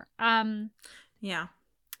tougher. Yeah.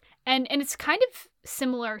 And it's kind of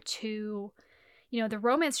similar to, the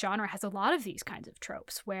romance genre has a lot of these kinds of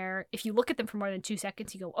tropes where if you look at them for more than 2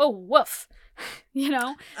 seconds, you go, oh, woof,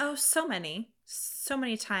 Oh, so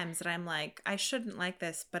many times that I'm like, I shouldn't like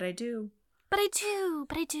this, but I do. But I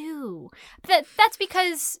do. That's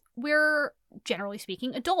because we're, generally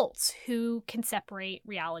speaking, adults who can separate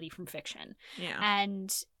reality from fiction. Yeah.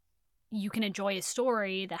 And you can enjoy a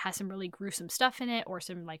story that has some really gruesome stuff in it or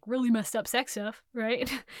some, like, really messed up sex stuff,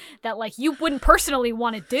 right? that, like, you wouldn't personally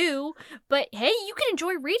want to do, but hey, you can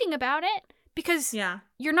enjoy reading about it because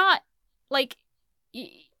you're not, like,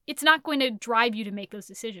 it's not going to drive you to make those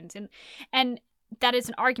decisions. And that is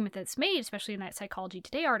an argument that's made, especially in that Psychology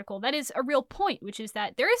Today article, that is a real point, which is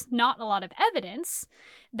that there is not a lot of evidence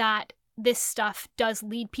that this stuff does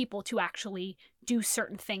lead people to actually do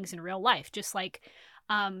certain things in real life. Just like,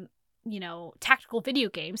 tactical video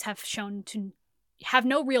games have shown to have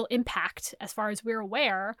no real impact, as far as we're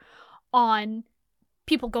aware, on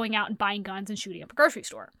people going out and buying guns and shooting up a grocery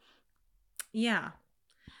store. Yeah.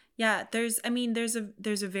 Yeah, there's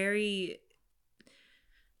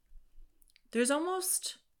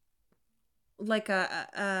almost like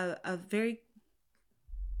a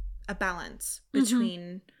balance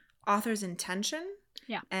between author's intention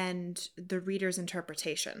and the reader's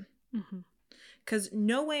interpretation. Because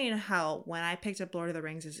no way in hell, when I picked up Lord of the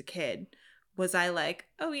Rings as a kid, was I like,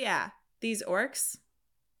 oh yeah, these orcs,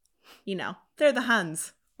 they're the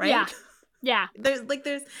Huns, right? Yeah.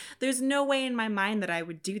 There's no way in my mind that I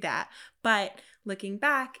would do that. But looking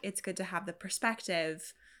back, it's good to have the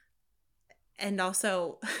perspective. And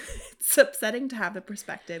also, it's upsetting to have the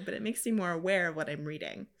perspective, but it makes me more aware of what I'm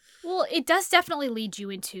reading. Well, it does definitely lead you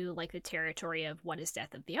into, like, the territory of what is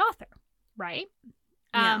death of the author, right?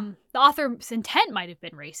 Yeah. The author's intent might have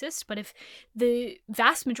been racist, but if the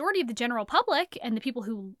vast majority of the general public and the people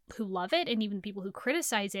who love it and even the people who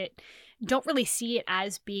criticize it don't really see it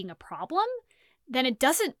as being a problem, then it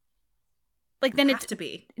doesn't then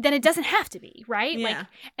it doesn't have to be, right? Yeah. Like,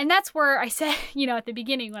 and that's where I said, at the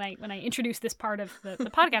beginning when I introduced this part of the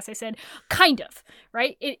podcast, I said kind of,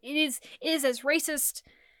 right? It is as racist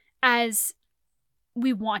as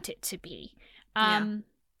we want it to be. And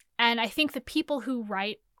I think the people who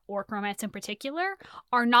write orc romance in particular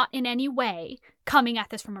are not in any way coming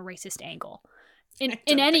at this from a racist angle in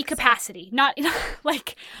any capacity. So. Not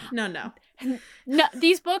like no.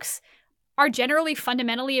 These books are generally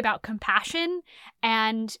fundamentally about compassion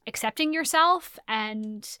and accepting yourself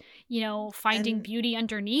and, finding beauty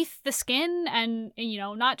underneath the skin and,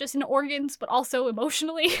 not just in organs, but also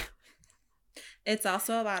emotionally. It's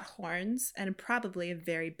also about horns and probably a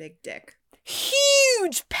very big dick.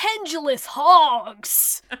 Huge pendulous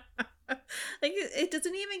hogs. Like, it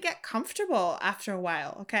doesn't even get comfortable after a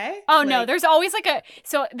while, okay? Oh, no, there's always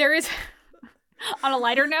there is, on a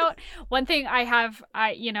lighter note, one thing I've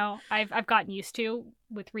gotten used to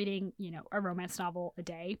with reading, a romance novel a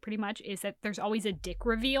day, pretty much, is that there's always a dick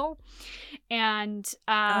reveal. And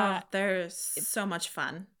there's so much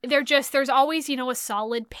fun. There's always, a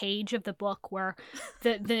solid page of the book where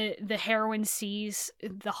the heroine sees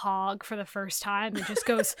the hog for the first time and just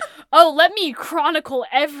goes, oh, let me chronicle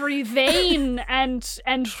every vein and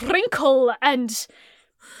wrinkle and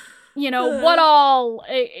what all,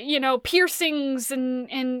 piercings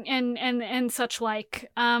and such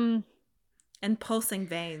like, and pulsing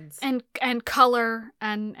veins and color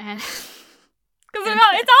and because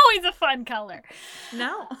it's always a fun color.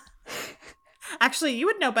 No, actually, you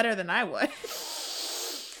would know better than I would.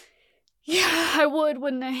 Yeah, I would,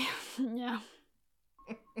 wouldn't I? Yeah.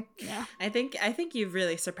 Yeah. I think you've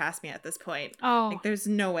really surpassed me at this point. Oh, like there's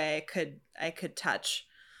no way I could touch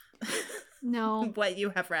no what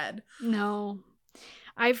you have read. No,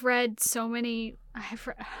 I've read so many. I've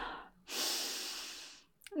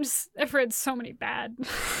read so many bad,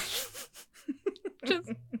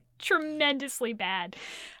 just tremendously bad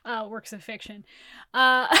works of fiction.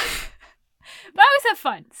 But I always have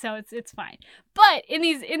fun, so it's fine. But in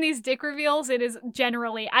these dick reveals, it is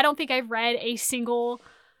generally, I don't think I've read a single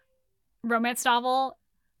romance novel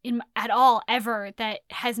at all ever that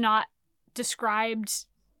has not described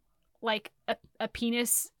like a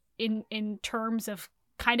penis in terms of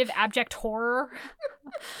kind of abject horror.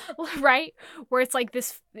 Right? Where it's like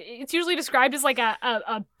this, it's usually described as like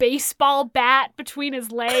a baseball bat between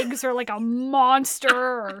his legs, or like a monster,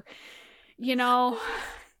 or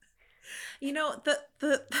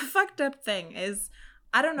the fucked up thing is,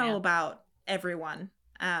 I don't know about everyone.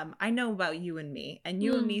 I know about you and me, and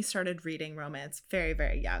you and me started reading romance very,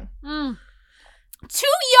 very young. Too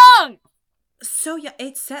young! So yeah,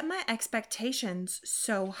 it set my expectations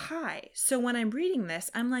so high. So when I'm reading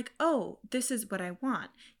this, I'm like, oh, this is what I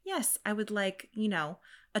want. Yes, I would like, a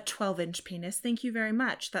 12-inch penis. Thank you very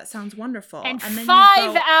much. That sounds wonderful. And then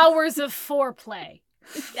 5 hours of foreplay.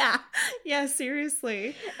 Yeah,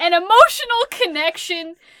 seriously. An emotional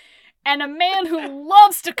connection, and a man who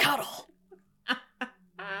loves to cuddle.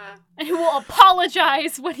 And who will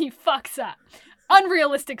apologize when he fucks up.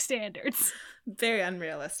 Unrealistic standards. Very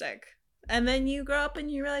unrealistic. And then you grow up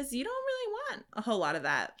and you realize you don't really want a whole lot of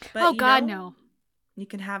that. But oh, God, no. You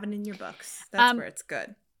can have it in your books. That's where it's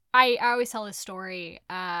good. I always tell this story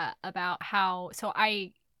about how... So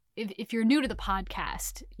if you're new to the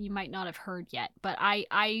podcast, you might not have heard yet, but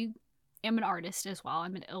I am an artist as well.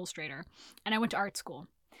 I'm an illustrator, and I went to art school.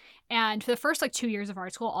 And for the first 2 years of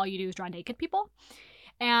art school, all you do is draw naked people.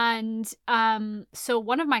 And so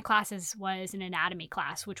one of my classes was an anatomy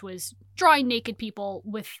class, which was drawing naked people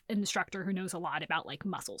with an instructor who knows a lot about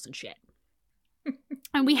muscles and shit.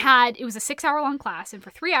 And it was a 6-hour-long class, and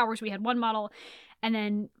for 3 hours we had one model. And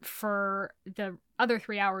then for the other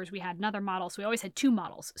 3 hours, we had another model. So we always had 2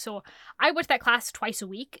 models. So I went to that class twice a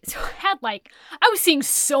week. So I had I was seeing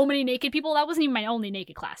so many naked people. That wasn't even my only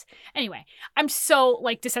naked class. Anyway, I'm so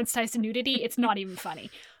desensitized to nudity. It's not even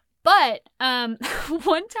funny. But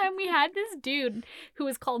one time we had this dude who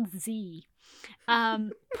was called Z.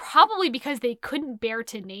 Probably because they couldn't bear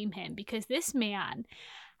to name him, because this man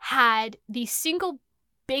had the single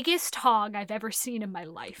biggest hog I've ever seen in my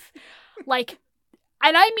life.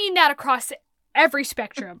 And I mean that across every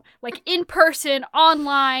spectrum. In person,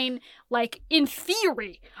 online, in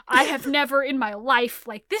theory. I have never in my life,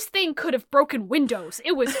 this thing could have broken windows.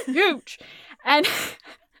 It was huge. And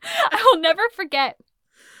I will never forget,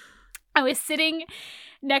 I was sitting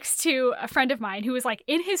next to a friend of mine who was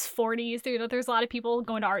in his 40s. There's a lot of people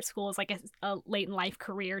going to art school as a late in life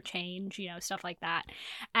career change, stuff like that.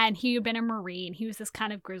 And he had been a Marine. He was this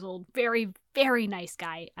kind of grizzled, very, very nice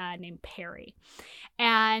guy named Perry.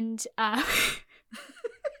 And he was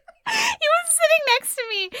sitting next to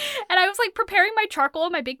me, and I was preparing my charcoal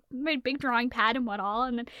and my big drawing pad and what all.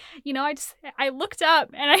 And then, I looked up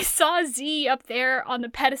and I saw Z up there on the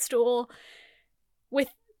pedestal with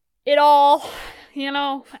it all,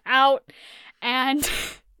 out, and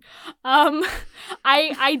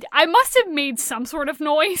I must have made some sort of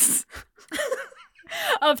noise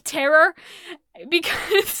of terror,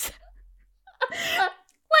 because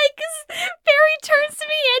Barry turns to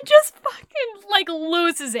me and just fucking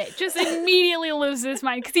loses it, just immediately loses his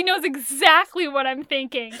mind, because he knows exactly what I'm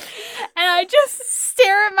thinking. And I just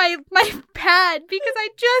stare at my pad, because I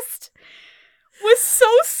just was so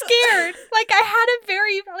scared. I had a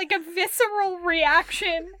very a visceral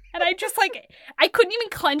reaction, and I just I couldn't even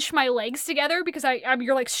clench my legs together, because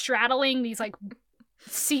you're straddling these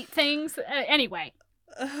seat things. Anyway.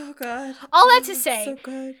 Oh God. All that to say, so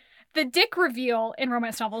good. The dick reveal in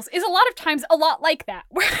romance novels is a lot of times a lot like that.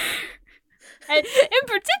 And in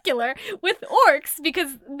particular with orcs,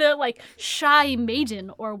 because the shy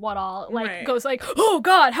maiden or what all right. goes oh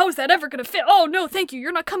God, how is that ever gonna fit? Oh no, thank you.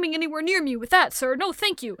 You're not coming anywhere near me with that, sir. No,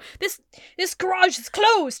 thank you. This garage is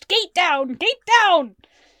closed. Gate down. Gate down.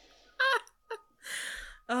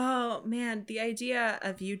 Oh man, the idea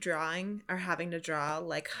of you drawing or having to draw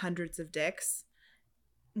hundreds of dicks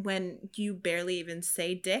when you barely even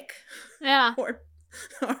say dick Yeah. or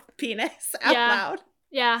penis out Yeah. loud.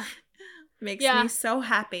 Yeah. Makes Yeah. me so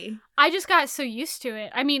happy. I just got so used to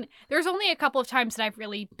it. I mean, there's only a couple of times that I've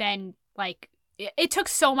really been like, it took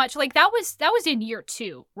so much. Like that was in year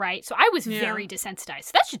 2, right? So I was very desensitized.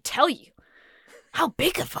 So that should tell you how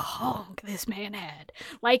big of a honk this man had.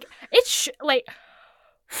 Like it's like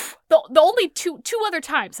the only two other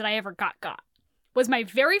times that I ever got was my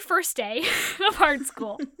very first day of art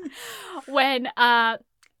school when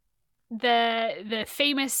the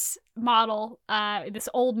famous model, this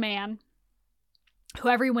old man who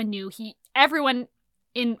everyone knew, everyone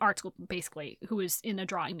in art school basically who was in a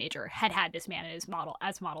drawing major had this man as model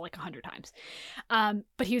like 100 times.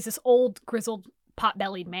 But he was this old grizzled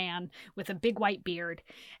pot-bellied man with a big white beard,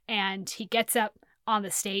 and he gets up on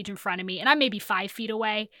the stage in front of me, and I'm maybe 5 feet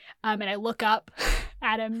away, and I look up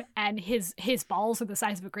at him, and his balls are the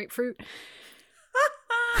size of a grapefruit.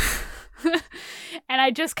 And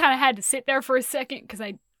I just kind of had to sit there for a second because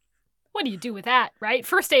what do you do with that, right?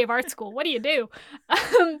 First day of art school, what do you do?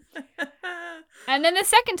 And then the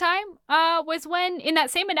second time was when in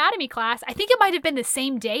that same anatomy class, I think it might have been the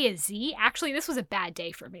same day as Z. Actually, this was a bad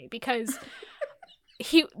day for me because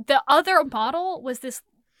the other model was this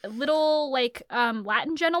little like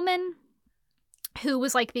Latin gentleman who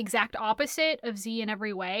was like the exact opposite of Z in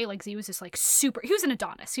every way. Like Z was just like super, he was an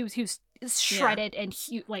Adonis. He was shredded and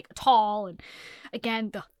like tall, and again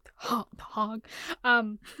the hog.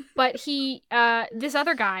 But he this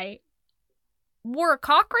other guy wore a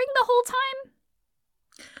cock ring the whole time.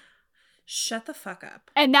 Shut the fuck up.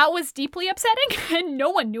 And that was deeply upsetting, and no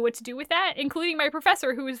one knew what to do with that, including my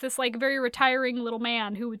professor, who was this like very retiring little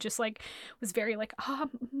man who would just like was very like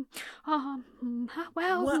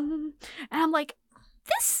well, and I'm like,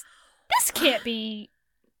 this can't be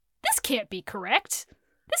correct.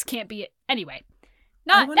 This can't be it. Anyway,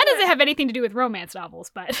 that doesn't have anything to do with romance novels,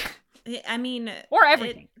 but I mean, or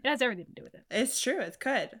everything. It has everything to do with it. It's true. It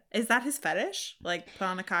could. Is that his fetish? Like put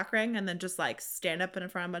on a cock ring and then just like stand up in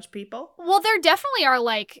front of a bunch of people? Well, there definitely are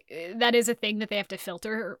like that is a thing that they have to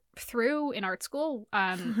filter through in art school.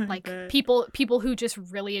 Like people who just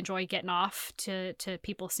really enjoy getting off to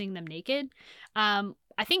people seeing them naked. I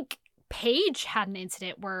think Paige had an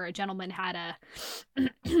incident where a gentleman had a.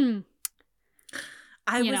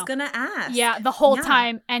 I was gonna ask. Yeah, the whole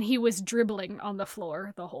time, and he was dribbling on the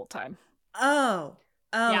floor the whole time. Oh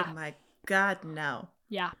yeah. My God, no.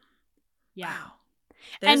 Yeah. Wow.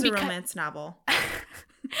 There's a romance novel.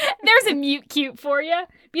 There's a mute cute for you.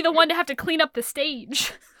 Be the one to have to clean up the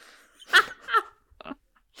stage.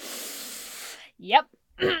 Yep.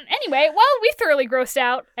 Anyway, well, we thoroughly grossed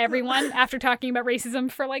out everyone after talking about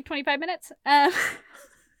racism for like 25 minutes.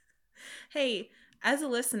 Hey, as a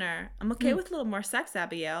listener, I'm okay with a little more sex,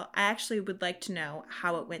 Abigail. I actually would like to know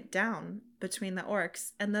how it went down between the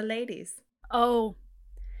orcs and the ladies. Oh,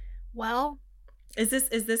 well. Is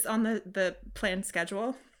this on the planned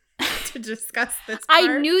schedule to discuss this part?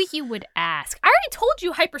 I knew you would ask. I already told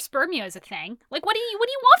you hyperspermia is a thing. Like, what do you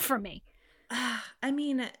want from me? I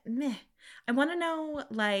mean, meh. I want to know,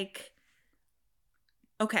 like,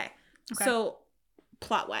 okay. So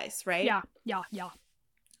plot-wise, right? Yeah.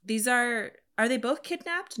 These are they both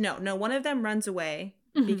kidnapped? No, one of them runs away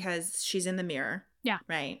because she's in the mirror. Yeah.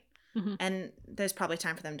 Right? Mm-hmm. And there's probably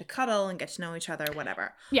time for them to cuddle and get to know each other,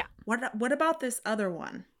 whatever. Yeah. What about this other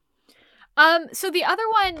one? So the other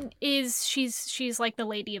one is she's like the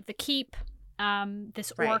lady of the keep.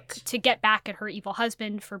 This orc to get back at her evil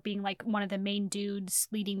husband for being like one of the main dudes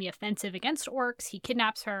leading the offensive against orcs. He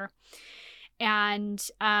kidnaps her, and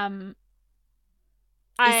is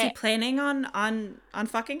he planning on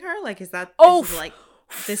fucking her? Like, is that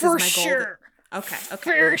this is my sure. goal? Okay.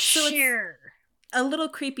 For sure. A little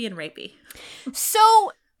creepy and rapey.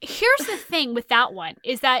 So here's the thing with that one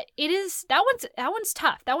is that that one's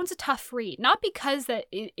tough. That one's a tough read. Not because that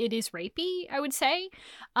it is rapey, I would say,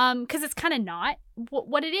 because it's kind of not.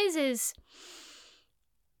 What it is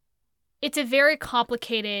it's a very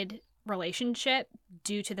complicated relationship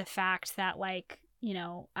due to the fact that, like, you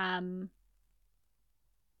know,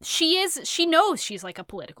 she knows she's like a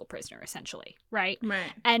political prisoner, essentially, right?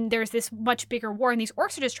 Right. And there's this much bigger war, and these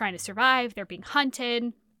orcs are just trying to survive. They're being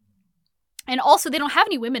hunted. And also, they don't have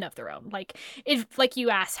any women of their own. Like, if, like you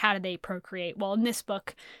asked, how do they procreate? Well, in this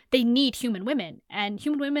book, they need human women, and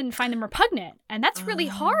human women find them repugnant. And that's really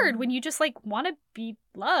hard when you just, like, want to be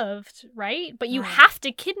loved, right? But you have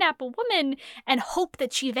to kidnap a woman and hope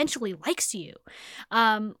that she eventually likes you.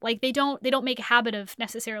 Like, they don't make a habit of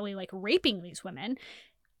necessarily, like, raping these women.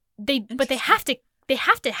 But they have to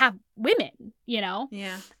have women, you know?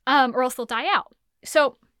 Yeah. Or else they'll die out.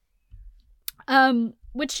 So,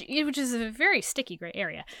 which is a very sticky gray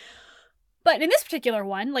area. But in this particular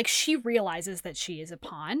one, like, she realizes that she is a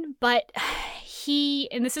pawn, but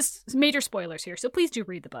and this is major spoilers here, so please do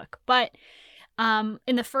read the book. But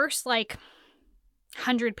in the first, like,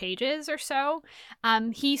 100 pages or so,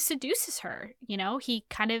 he seduces her. You know,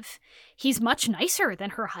 he's much nicer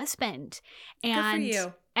than her husband. And, good for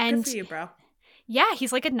you. And, good for you, bro. Yeah,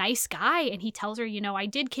 he's like a nice guy, and he tells her, you know, I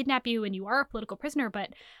did kidnap you and you are a political prisoner, but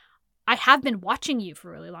I have been watching you for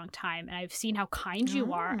a really long time, and I've seen how kind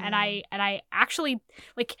you are, and I actually,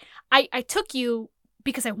 like, I took you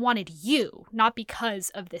because I wanted you, not because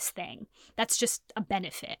of this thing. That's just a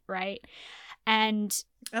benefit, right? And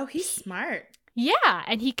oh, he's smart. Yeah,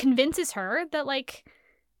 and he convinces her that, like,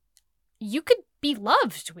 you could be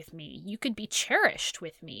loved with me. You could be cherished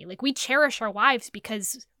with me. Like, we cherish our wives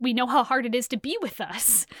because we know how hard it is to be with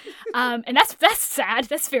us. And that's sad.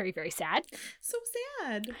 That's very, very sad. So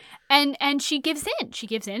sad. And she gives in. She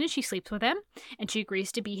gives in and she sleeps with him. And she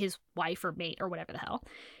agrees to be his wife or mate or whatever the hell.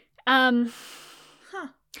 And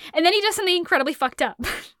then he does something incredibly fucked up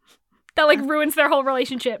that, like, ruins their whole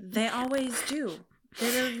relationship. They always do.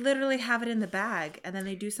 They literally have it in the bag, and then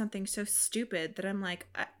they do something so stupid that I'm like,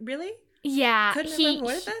 really? Yeah, couldn't have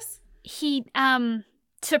avoided this. He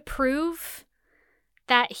to prove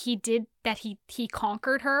that he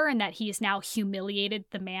conquered her and that he has now humiliated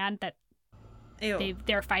the man that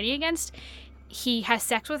they're fighting against. He has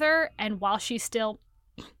sex with her, and while she's still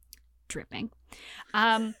dripping,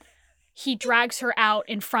 he drags her out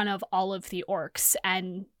in front of all of the orcs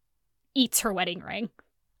and eats her wedding ring.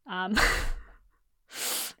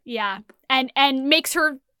 Yeah, and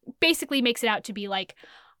basically makes it out to be like,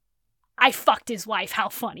 I fucked his wife. How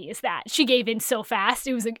funny is that? She gave in so fast.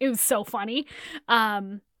 It was so funny.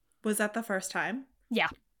 Was that the first time? Yeah.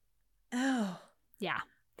 Oh. Yeah.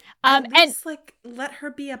 And like, let her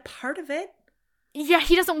be a part of it. Yeah,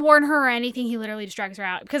 he doesn't warn her or anything. He literally just drags her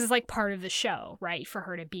out because it's like part of the show, right? For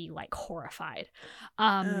her to be like horrified.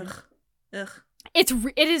 Ugh. It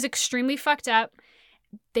is extremely fucked up.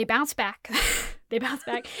 They bounce back.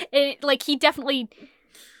 Like,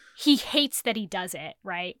 he hates that he does it,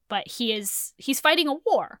 right? But he's fighting a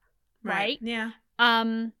war, right? Yeah.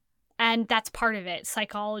 And that's part of it.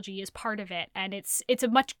 Psychology is part of it, and it's a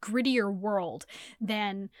much grittier world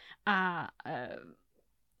than Honor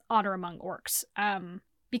Among Orcs,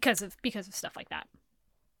 because of stuff like that.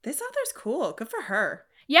 This author's cool. Good for her.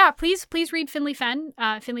 Yeah, please read Finley Fenn.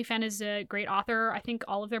 Finley Fenn is a great author. I think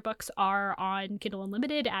all of their books are on Kindle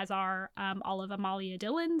Unlimited, as are all of Amalia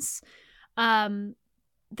Dillon's.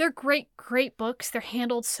 They're great books. They're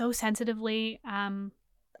handled so sensitively.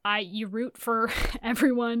 You root for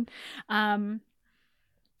everyone.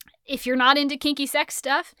 If you're not into kinky sex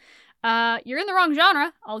stuff, you're in the wrong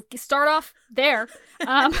genre. I'll start off there.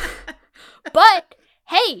 But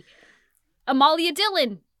hey, Amalia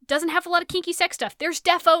Dillon doesn't have a lot of kinky sex stuff. There's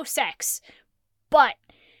defo sex, but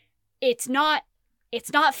it's not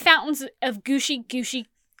fountains of gushy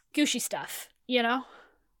stuff, you know?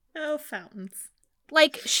 No fountains.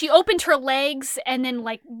 Like, she opened her legs and then,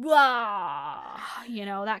 like, blah, you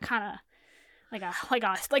know, that kind of like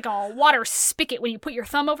a water spigot when you put your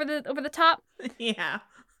thumb over the top. Yeah.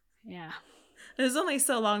 Yeah. There's only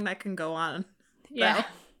so long that can go on. Yeah.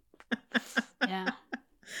 Yeah.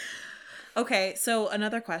 Okay, so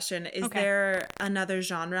another question. Is there another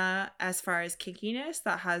genre as far as kinkiness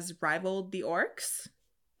that has rivaled the orcs?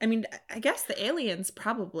 I mean, I guess the aliens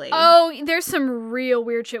probably. Oh, there's some real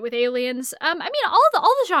weird shit with aliens. I mean,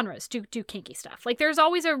 all the genres do kinky stuff. Like, there's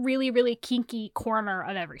always a really, really kinky corner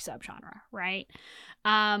of every subgenre, right?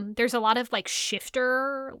 There's a lot of, like,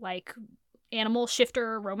 shifter, like, animal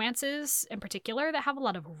shifter romances in particular that have a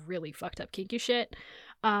lot of really fucked up kinky shit.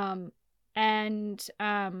 And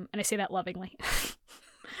I say that lovingly.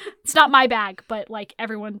 It's not my bag, but, like,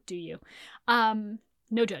 everyone do you.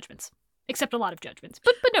 No judgments. Except a lot of judgments,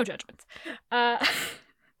 but no judgments.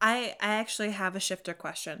 I actually have a shifter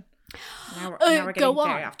question. Now we're getting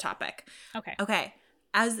very off topic. Okay.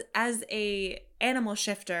 As a animal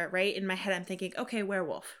shifter, right? In my head, I'm thinking, okay,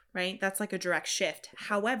 werewolf, right? That's like a direct shift.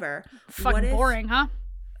 However, fucking boring, huh?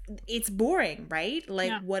 It's boring, right?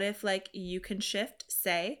 Like, what if, like, you can shift,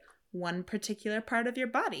 say, one particular part of your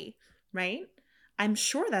body, right? I'm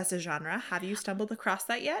sure that's a genre. Have you stumbled across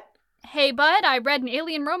that yet? Hey, bud, I read an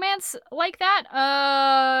alien romance like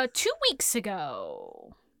that 2 weeks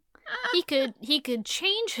ago. He could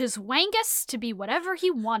change his wangus to be whatever he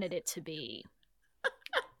wanted it to be.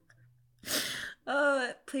 Oh,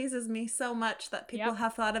 it pleases me so much that people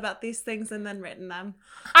have thought about these things and then written them.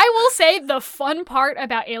 I will say the fun part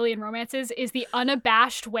about alien romances is the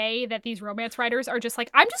unabashed way that these romance writers are just like,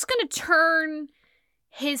 I'm just going to turn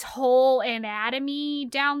his whole anatomy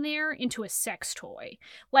down there into a sex toy.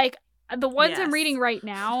 Like, the ones I'm reading right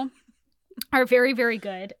now are very, very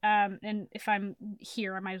good. And if I'm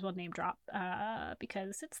here, I might as well name drop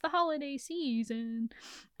because it's the holiday season.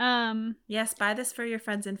 Yes, buy this for your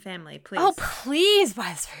friends and family, please. Oh, please buy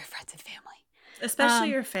this for your friends and family. Especially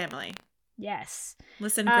your family. Yes.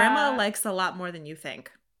 Listen, Grandma likes a lot more than you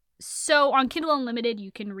think. So on Kindle Unlimited,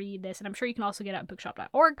 you can read this, and I'm sure you can also get it on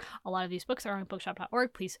bookshop.org. A lot of these books are on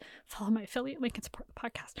bookshop.org. Please follow my affiliate link and support the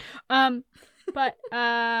podcast. But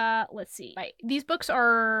let's see. These books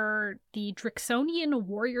are the Drixonian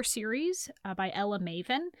Warrior series by Ella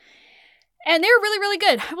Maven. And they're really, really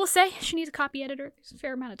good. I will say she needs a copy editor. There's a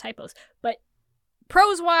fair amount of typos. But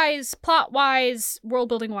prose-wise, plot-wise,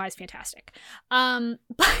 world-building-wise, fantastic. But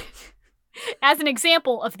as an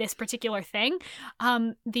example of this particular thing,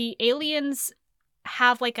 the aliens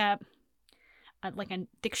have like a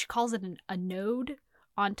she calls it a node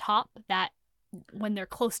on top that when they're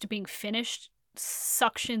close to being finished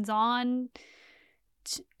suctions on,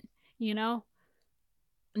 you know?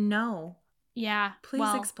 No. Yeah.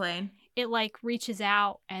 Please explain. It like reaches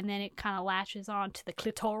out and then it kind of latches on to the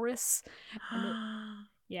clitoris.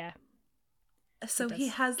 Yeah. So he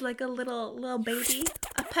has like a little baby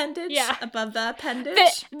appendage above the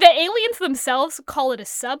appendage? The aliens themselves call it a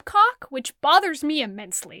subcock, which bothers me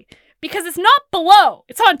immensely because it's not below,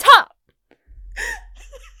 it's on top.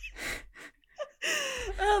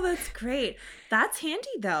 Oh, that's great. That's handy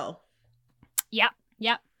though. Yep.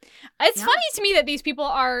 It's funny to me that these people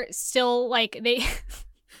are still like they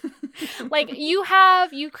like you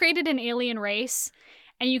created an alien race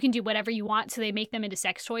and you can do whatever you want, so they make them into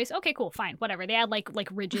sex toys. Okay, cool, fine, whatever. They add like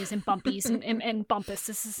ridges and bumpies and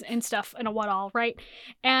bumpus and stuff and a what all, right?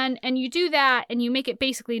 And you do that and you make it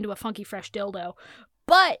basically into a funky fresh dildo.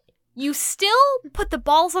 But you still put the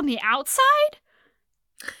balls on the outside?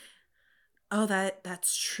 Oh,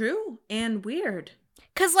 that's true and weird.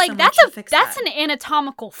 Because, like, that's an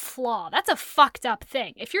anatomical flaw. That's a fucked up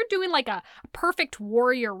thing. If you're doing, like, a perfect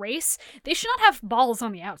warrior race, they should not have balls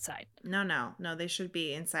on the outside. No. They should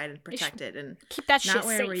be inside and protected and keep that shit not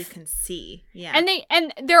safe. where you can see. Yeah.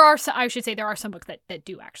 And there are some, I should say, there are some books that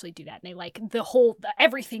do actually do that. And they, like,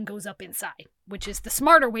 everything goes up inside, which is the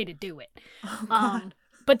smarter way to do it. Oh, God.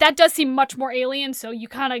 But that does seem much more alien, so you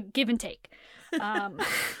kind of give and take.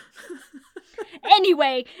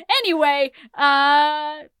 Anyway,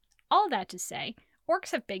 all that to say,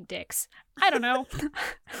 orcs have big dicks. I don't know.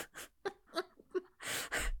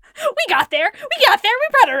 We got there. We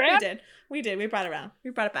brought it around. We did. We brought it around.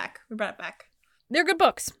 We brought it back. They're good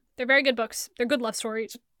books. They're very good books. They're good love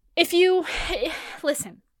stories. If you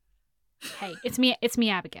listen, hey, it's me,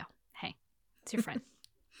 Abigail. Hey, it's your friend,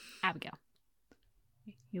 Abigail.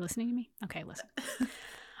 You listening to me? Okay, listen.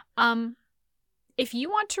 If you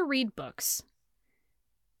want to read books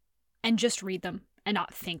and just read them and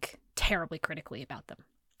not think terribly critically about them,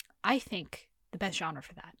 I think the best genre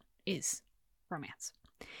for that is romance.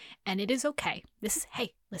 And it is okay. Listen.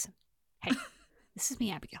 Hey, this is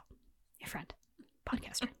me, Abigail, your friend,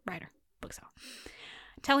 podcaster, writer, bookseller.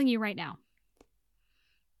 Telling you right now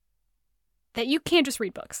that you can't just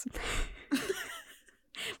read books.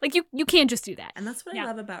 Like, you can't just do that. And that's what I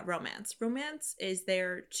love about romance. Romance is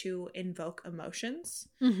there to invoke emotions,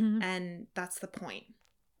 mm-hmm. and that's the point.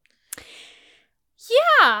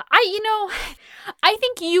 Yeah, I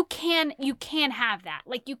think you can have that.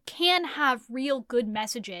 Like, you can have real good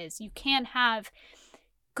messages. You can have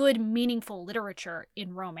good, meaningful literature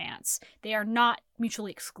in romance. They are not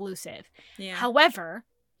mutually exclusive. Yeah. However,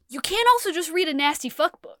 you can also just read a nasty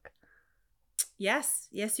fuck book. Yes,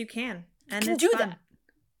 you can. And you can it's do fun. that.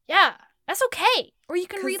 Yeah, that's okay. Or you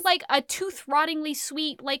can read, like, a tooth-rottingly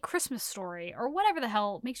sweet, like, Christmas story, or whatever the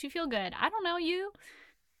hell makes you feel good. I don't know, you.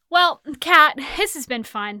 Well, Kat, this has been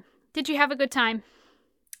fun. Did you have a good time?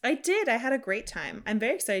 I did. I had a great time. I'm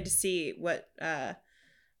very excited to see what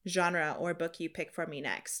genre or book you pick for me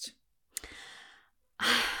next.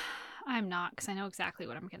 I'm not, because I know exactly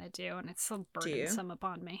what I'm going to do, and it's so burdensome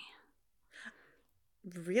upon me.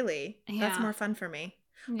 Really? Yeah. That's more fun for me.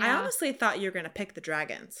 Yeah. I honestly thought you were going to pick the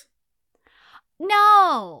dragons.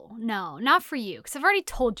 No, not for you, because I've already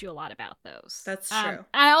told you a lot about those. That's true.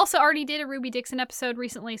 I also already did a Ruby Dixon episode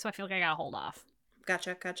recently, so I feel like I gotta hold off.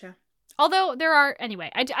 Gotcha. Although there are,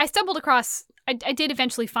 anyway, I stumbled across, I did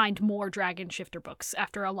eventually find more Dragon Shifter books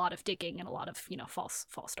after a lot of digging and a lot of, false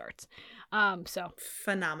starts. So.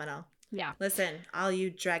 Phenomenal. Yeah. Listen, all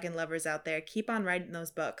you dragon lovers out there, keep on writing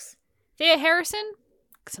those books. Thea Harrison,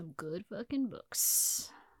 some good fucking books.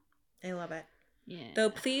 I love it. Yeah. Though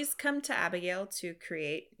please come to Abigail to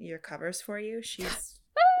create your covers for you. She's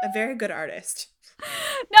a very good artist.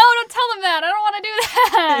 No, don't tell them that. I don't want to do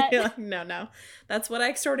that. You're like, no. That's what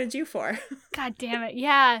I extorted you for. God damn it.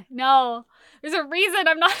 Yeah, no. There's a reason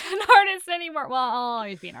I'm not an artist anymore. Well, I'll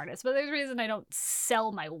always be an artist, but there's a reason I don't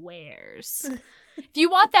sell my wares. If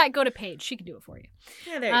you want that, go to Paige. She can do it for you.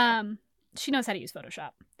 Yeah, there you go. She knows how to use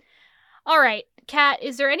Photoshop. All right, Kat,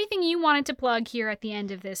 is there anything you wanted to plug here at the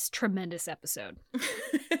end of this tremendous episode?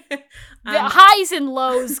 The highs and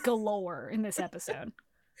lows galore in this episode.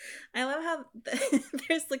 I love how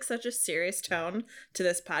there's like such a serious tone to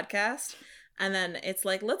this podcast, and then it's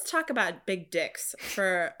like, let's talk about big dicks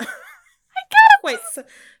for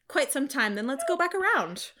quite some time. Then let's go back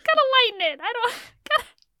around. Gotta lighten it. I don't.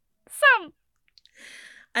 Some.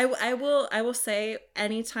 I will say,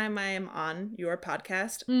 anytime I am on your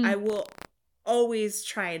podcast, I will always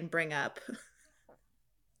try and bring up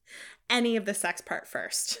any of the sex part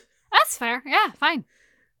first. That's fair. Yeah, fine.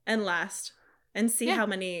 And last. And see how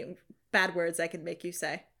many bad words I can make you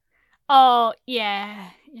say. Oh,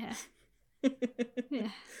 yeah. Yeah.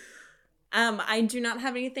 I do not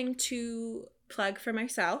have anything to plug for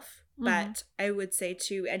myself, but I would say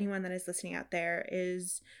to anyone that is listening out there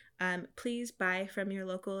is please buy from your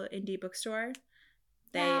local indie bookstore.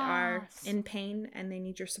 They are in pain and they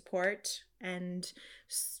need your support, and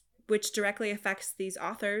which directly affects these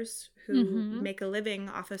authors who make a living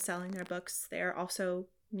off of selling their books. They are also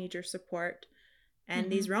need your support. And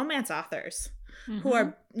these romance authors who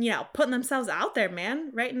are, putting themselves out there,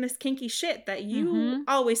 man, writing this kinky shit that you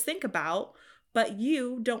always think about, but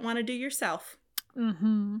you don't want to do yourself.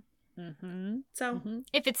 So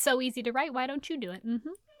if it's so easy to write, why don't you do it?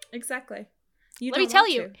 Exactly. Let me tell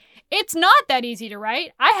you, it's not that easy to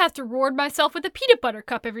write. I have to reward myself with a peanut butter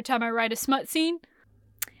cup every time I write a smut scene.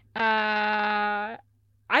 I've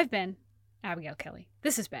been Abigail Kelly.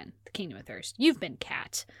 This has been The Kingdom of Thirst. You've been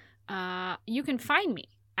Kat. You can find me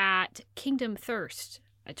at Kingdom Thirst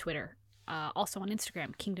at Twitter. Also on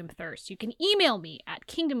Instagram, Kingdom Thirst. You can email me at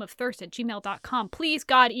kingdomofthirst@gmail.com. Please,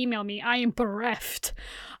 God, email me. I am bereft.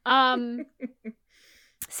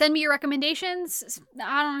 Send me your recommendations.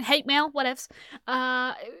 I don't know, hate mail, whatevs.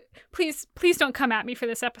 Please don't come at me for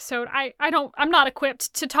this episode. I'm not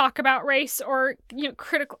equipped to talk about race or,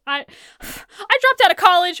 critical. I dropped out of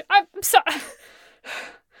college. I'm sorry.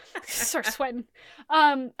 Start sweating.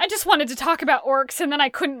 I just wanted to talk about orcs, and then I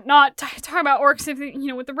couldn't not talk about orcs,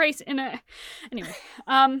 with the race in a. Anyway,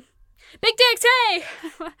 big dicks, hey!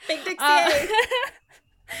 Big dicks, yay!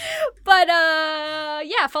 But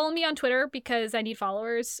yeah, follow me on Twitter because I need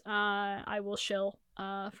followers. I will shill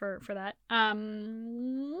for that.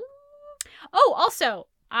 Oh, also,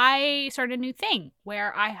 I started a new thing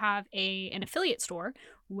where I have an affiliate store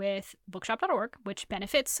with bookshop.org, which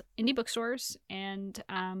benefits indie bookstores and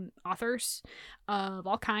authors of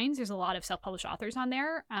all kinds. There's a lot of self-published authors on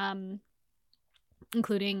there,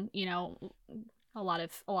 including, a lot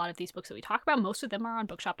of these books that we talk about. Most of them are on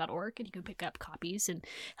bookshop.org, and you can pick up copies and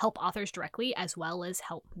help authors directly, as well as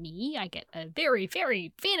help me. I get a very,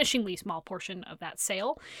 very vanishingly small portion of that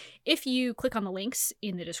sale. If you click on the links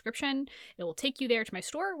in the description, it will take you there to my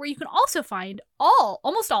store, where you can also find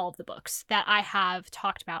almost all of the books that I have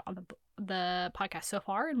talked about on the podcast so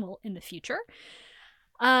far and will in the future.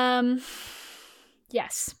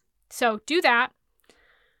 Yes. So do that.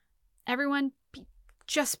 Everyone,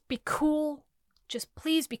 just be cool. Just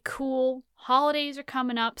please be cool. Holidays are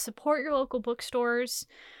coming up. Support your local bookstores.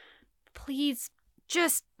 Please,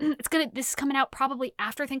 this is coming out probably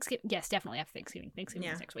after Thanksgiving. Yes, definitely after Thanksgiving. Thanksgiving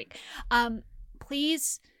is next week.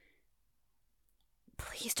 Please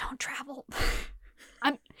don't travel.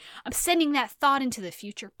 I'm sending that thought into the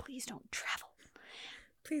future. Please don't travel.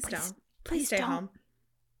 Please don't. Please stay home.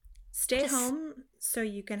 Stay home so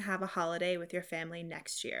you can have a holiday with your family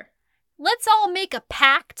next year. Let's all make a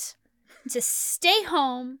pact to stay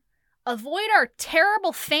home, avoid our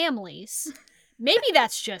terrible families. Maybe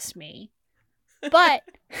that's just me, but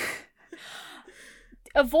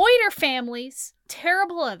avoid our families,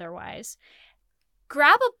 terrible otherwise.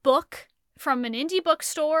 Grab a book from an indie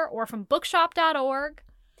bookstore or from bookshop.org,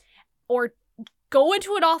 or go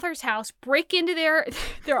into an author's house, break into their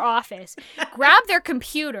office, grab their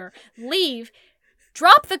computer, leave,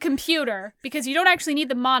 drop the computer because you don't actually need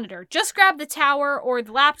the monitor. Just grab the tower or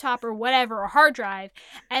the laptop or whatever, or hard drive,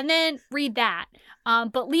 and then read that.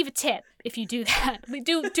 But leave a tip if you do that.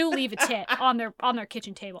 Do leave a tip on their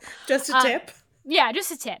kitchen table. Just a tip? Yeah,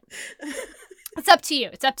 just a tip. It's up to you.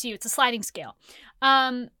 It's a sliding scale.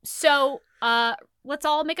 So let's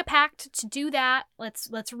all make a pact to do that.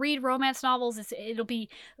 Let's read romance novels. It'll be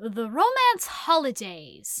the romance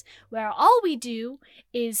holidays, where all we do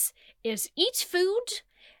is eat food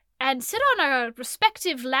and sit on our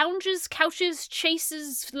respective lounges, couches,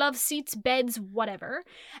 chases, love seats, beds, whatever,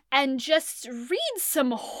 and just read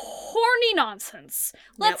some horny nonsense.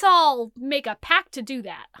 Let's all make a pact to do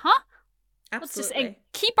that, huh? Absolutely. And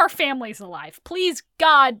keep our families alive. Please,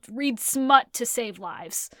 God, read smut to save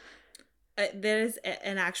lives. That is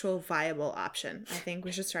an actual viable option. I think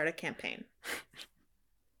we should start a campaign.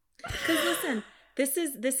 Because listen, this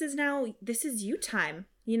is you time.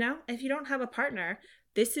 You know, if you don't have a partner,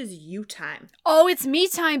 this is you time. Oh, it's me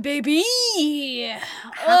time, baby.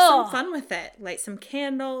 Have some fun with it. Light some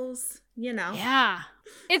candles. You know. Yeah.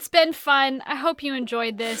 It's been fun. I hope you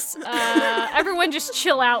enjoyed this. Everyone just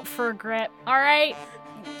chill out for a grip, all right?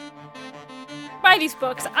 Buy these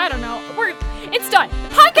books. I don't know. It's done.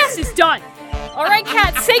 The podcast is done. All right,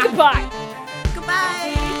 Kat, say goodbye.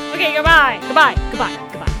 Goodbye. Okay, goodbye. Goodbye. Goodbye.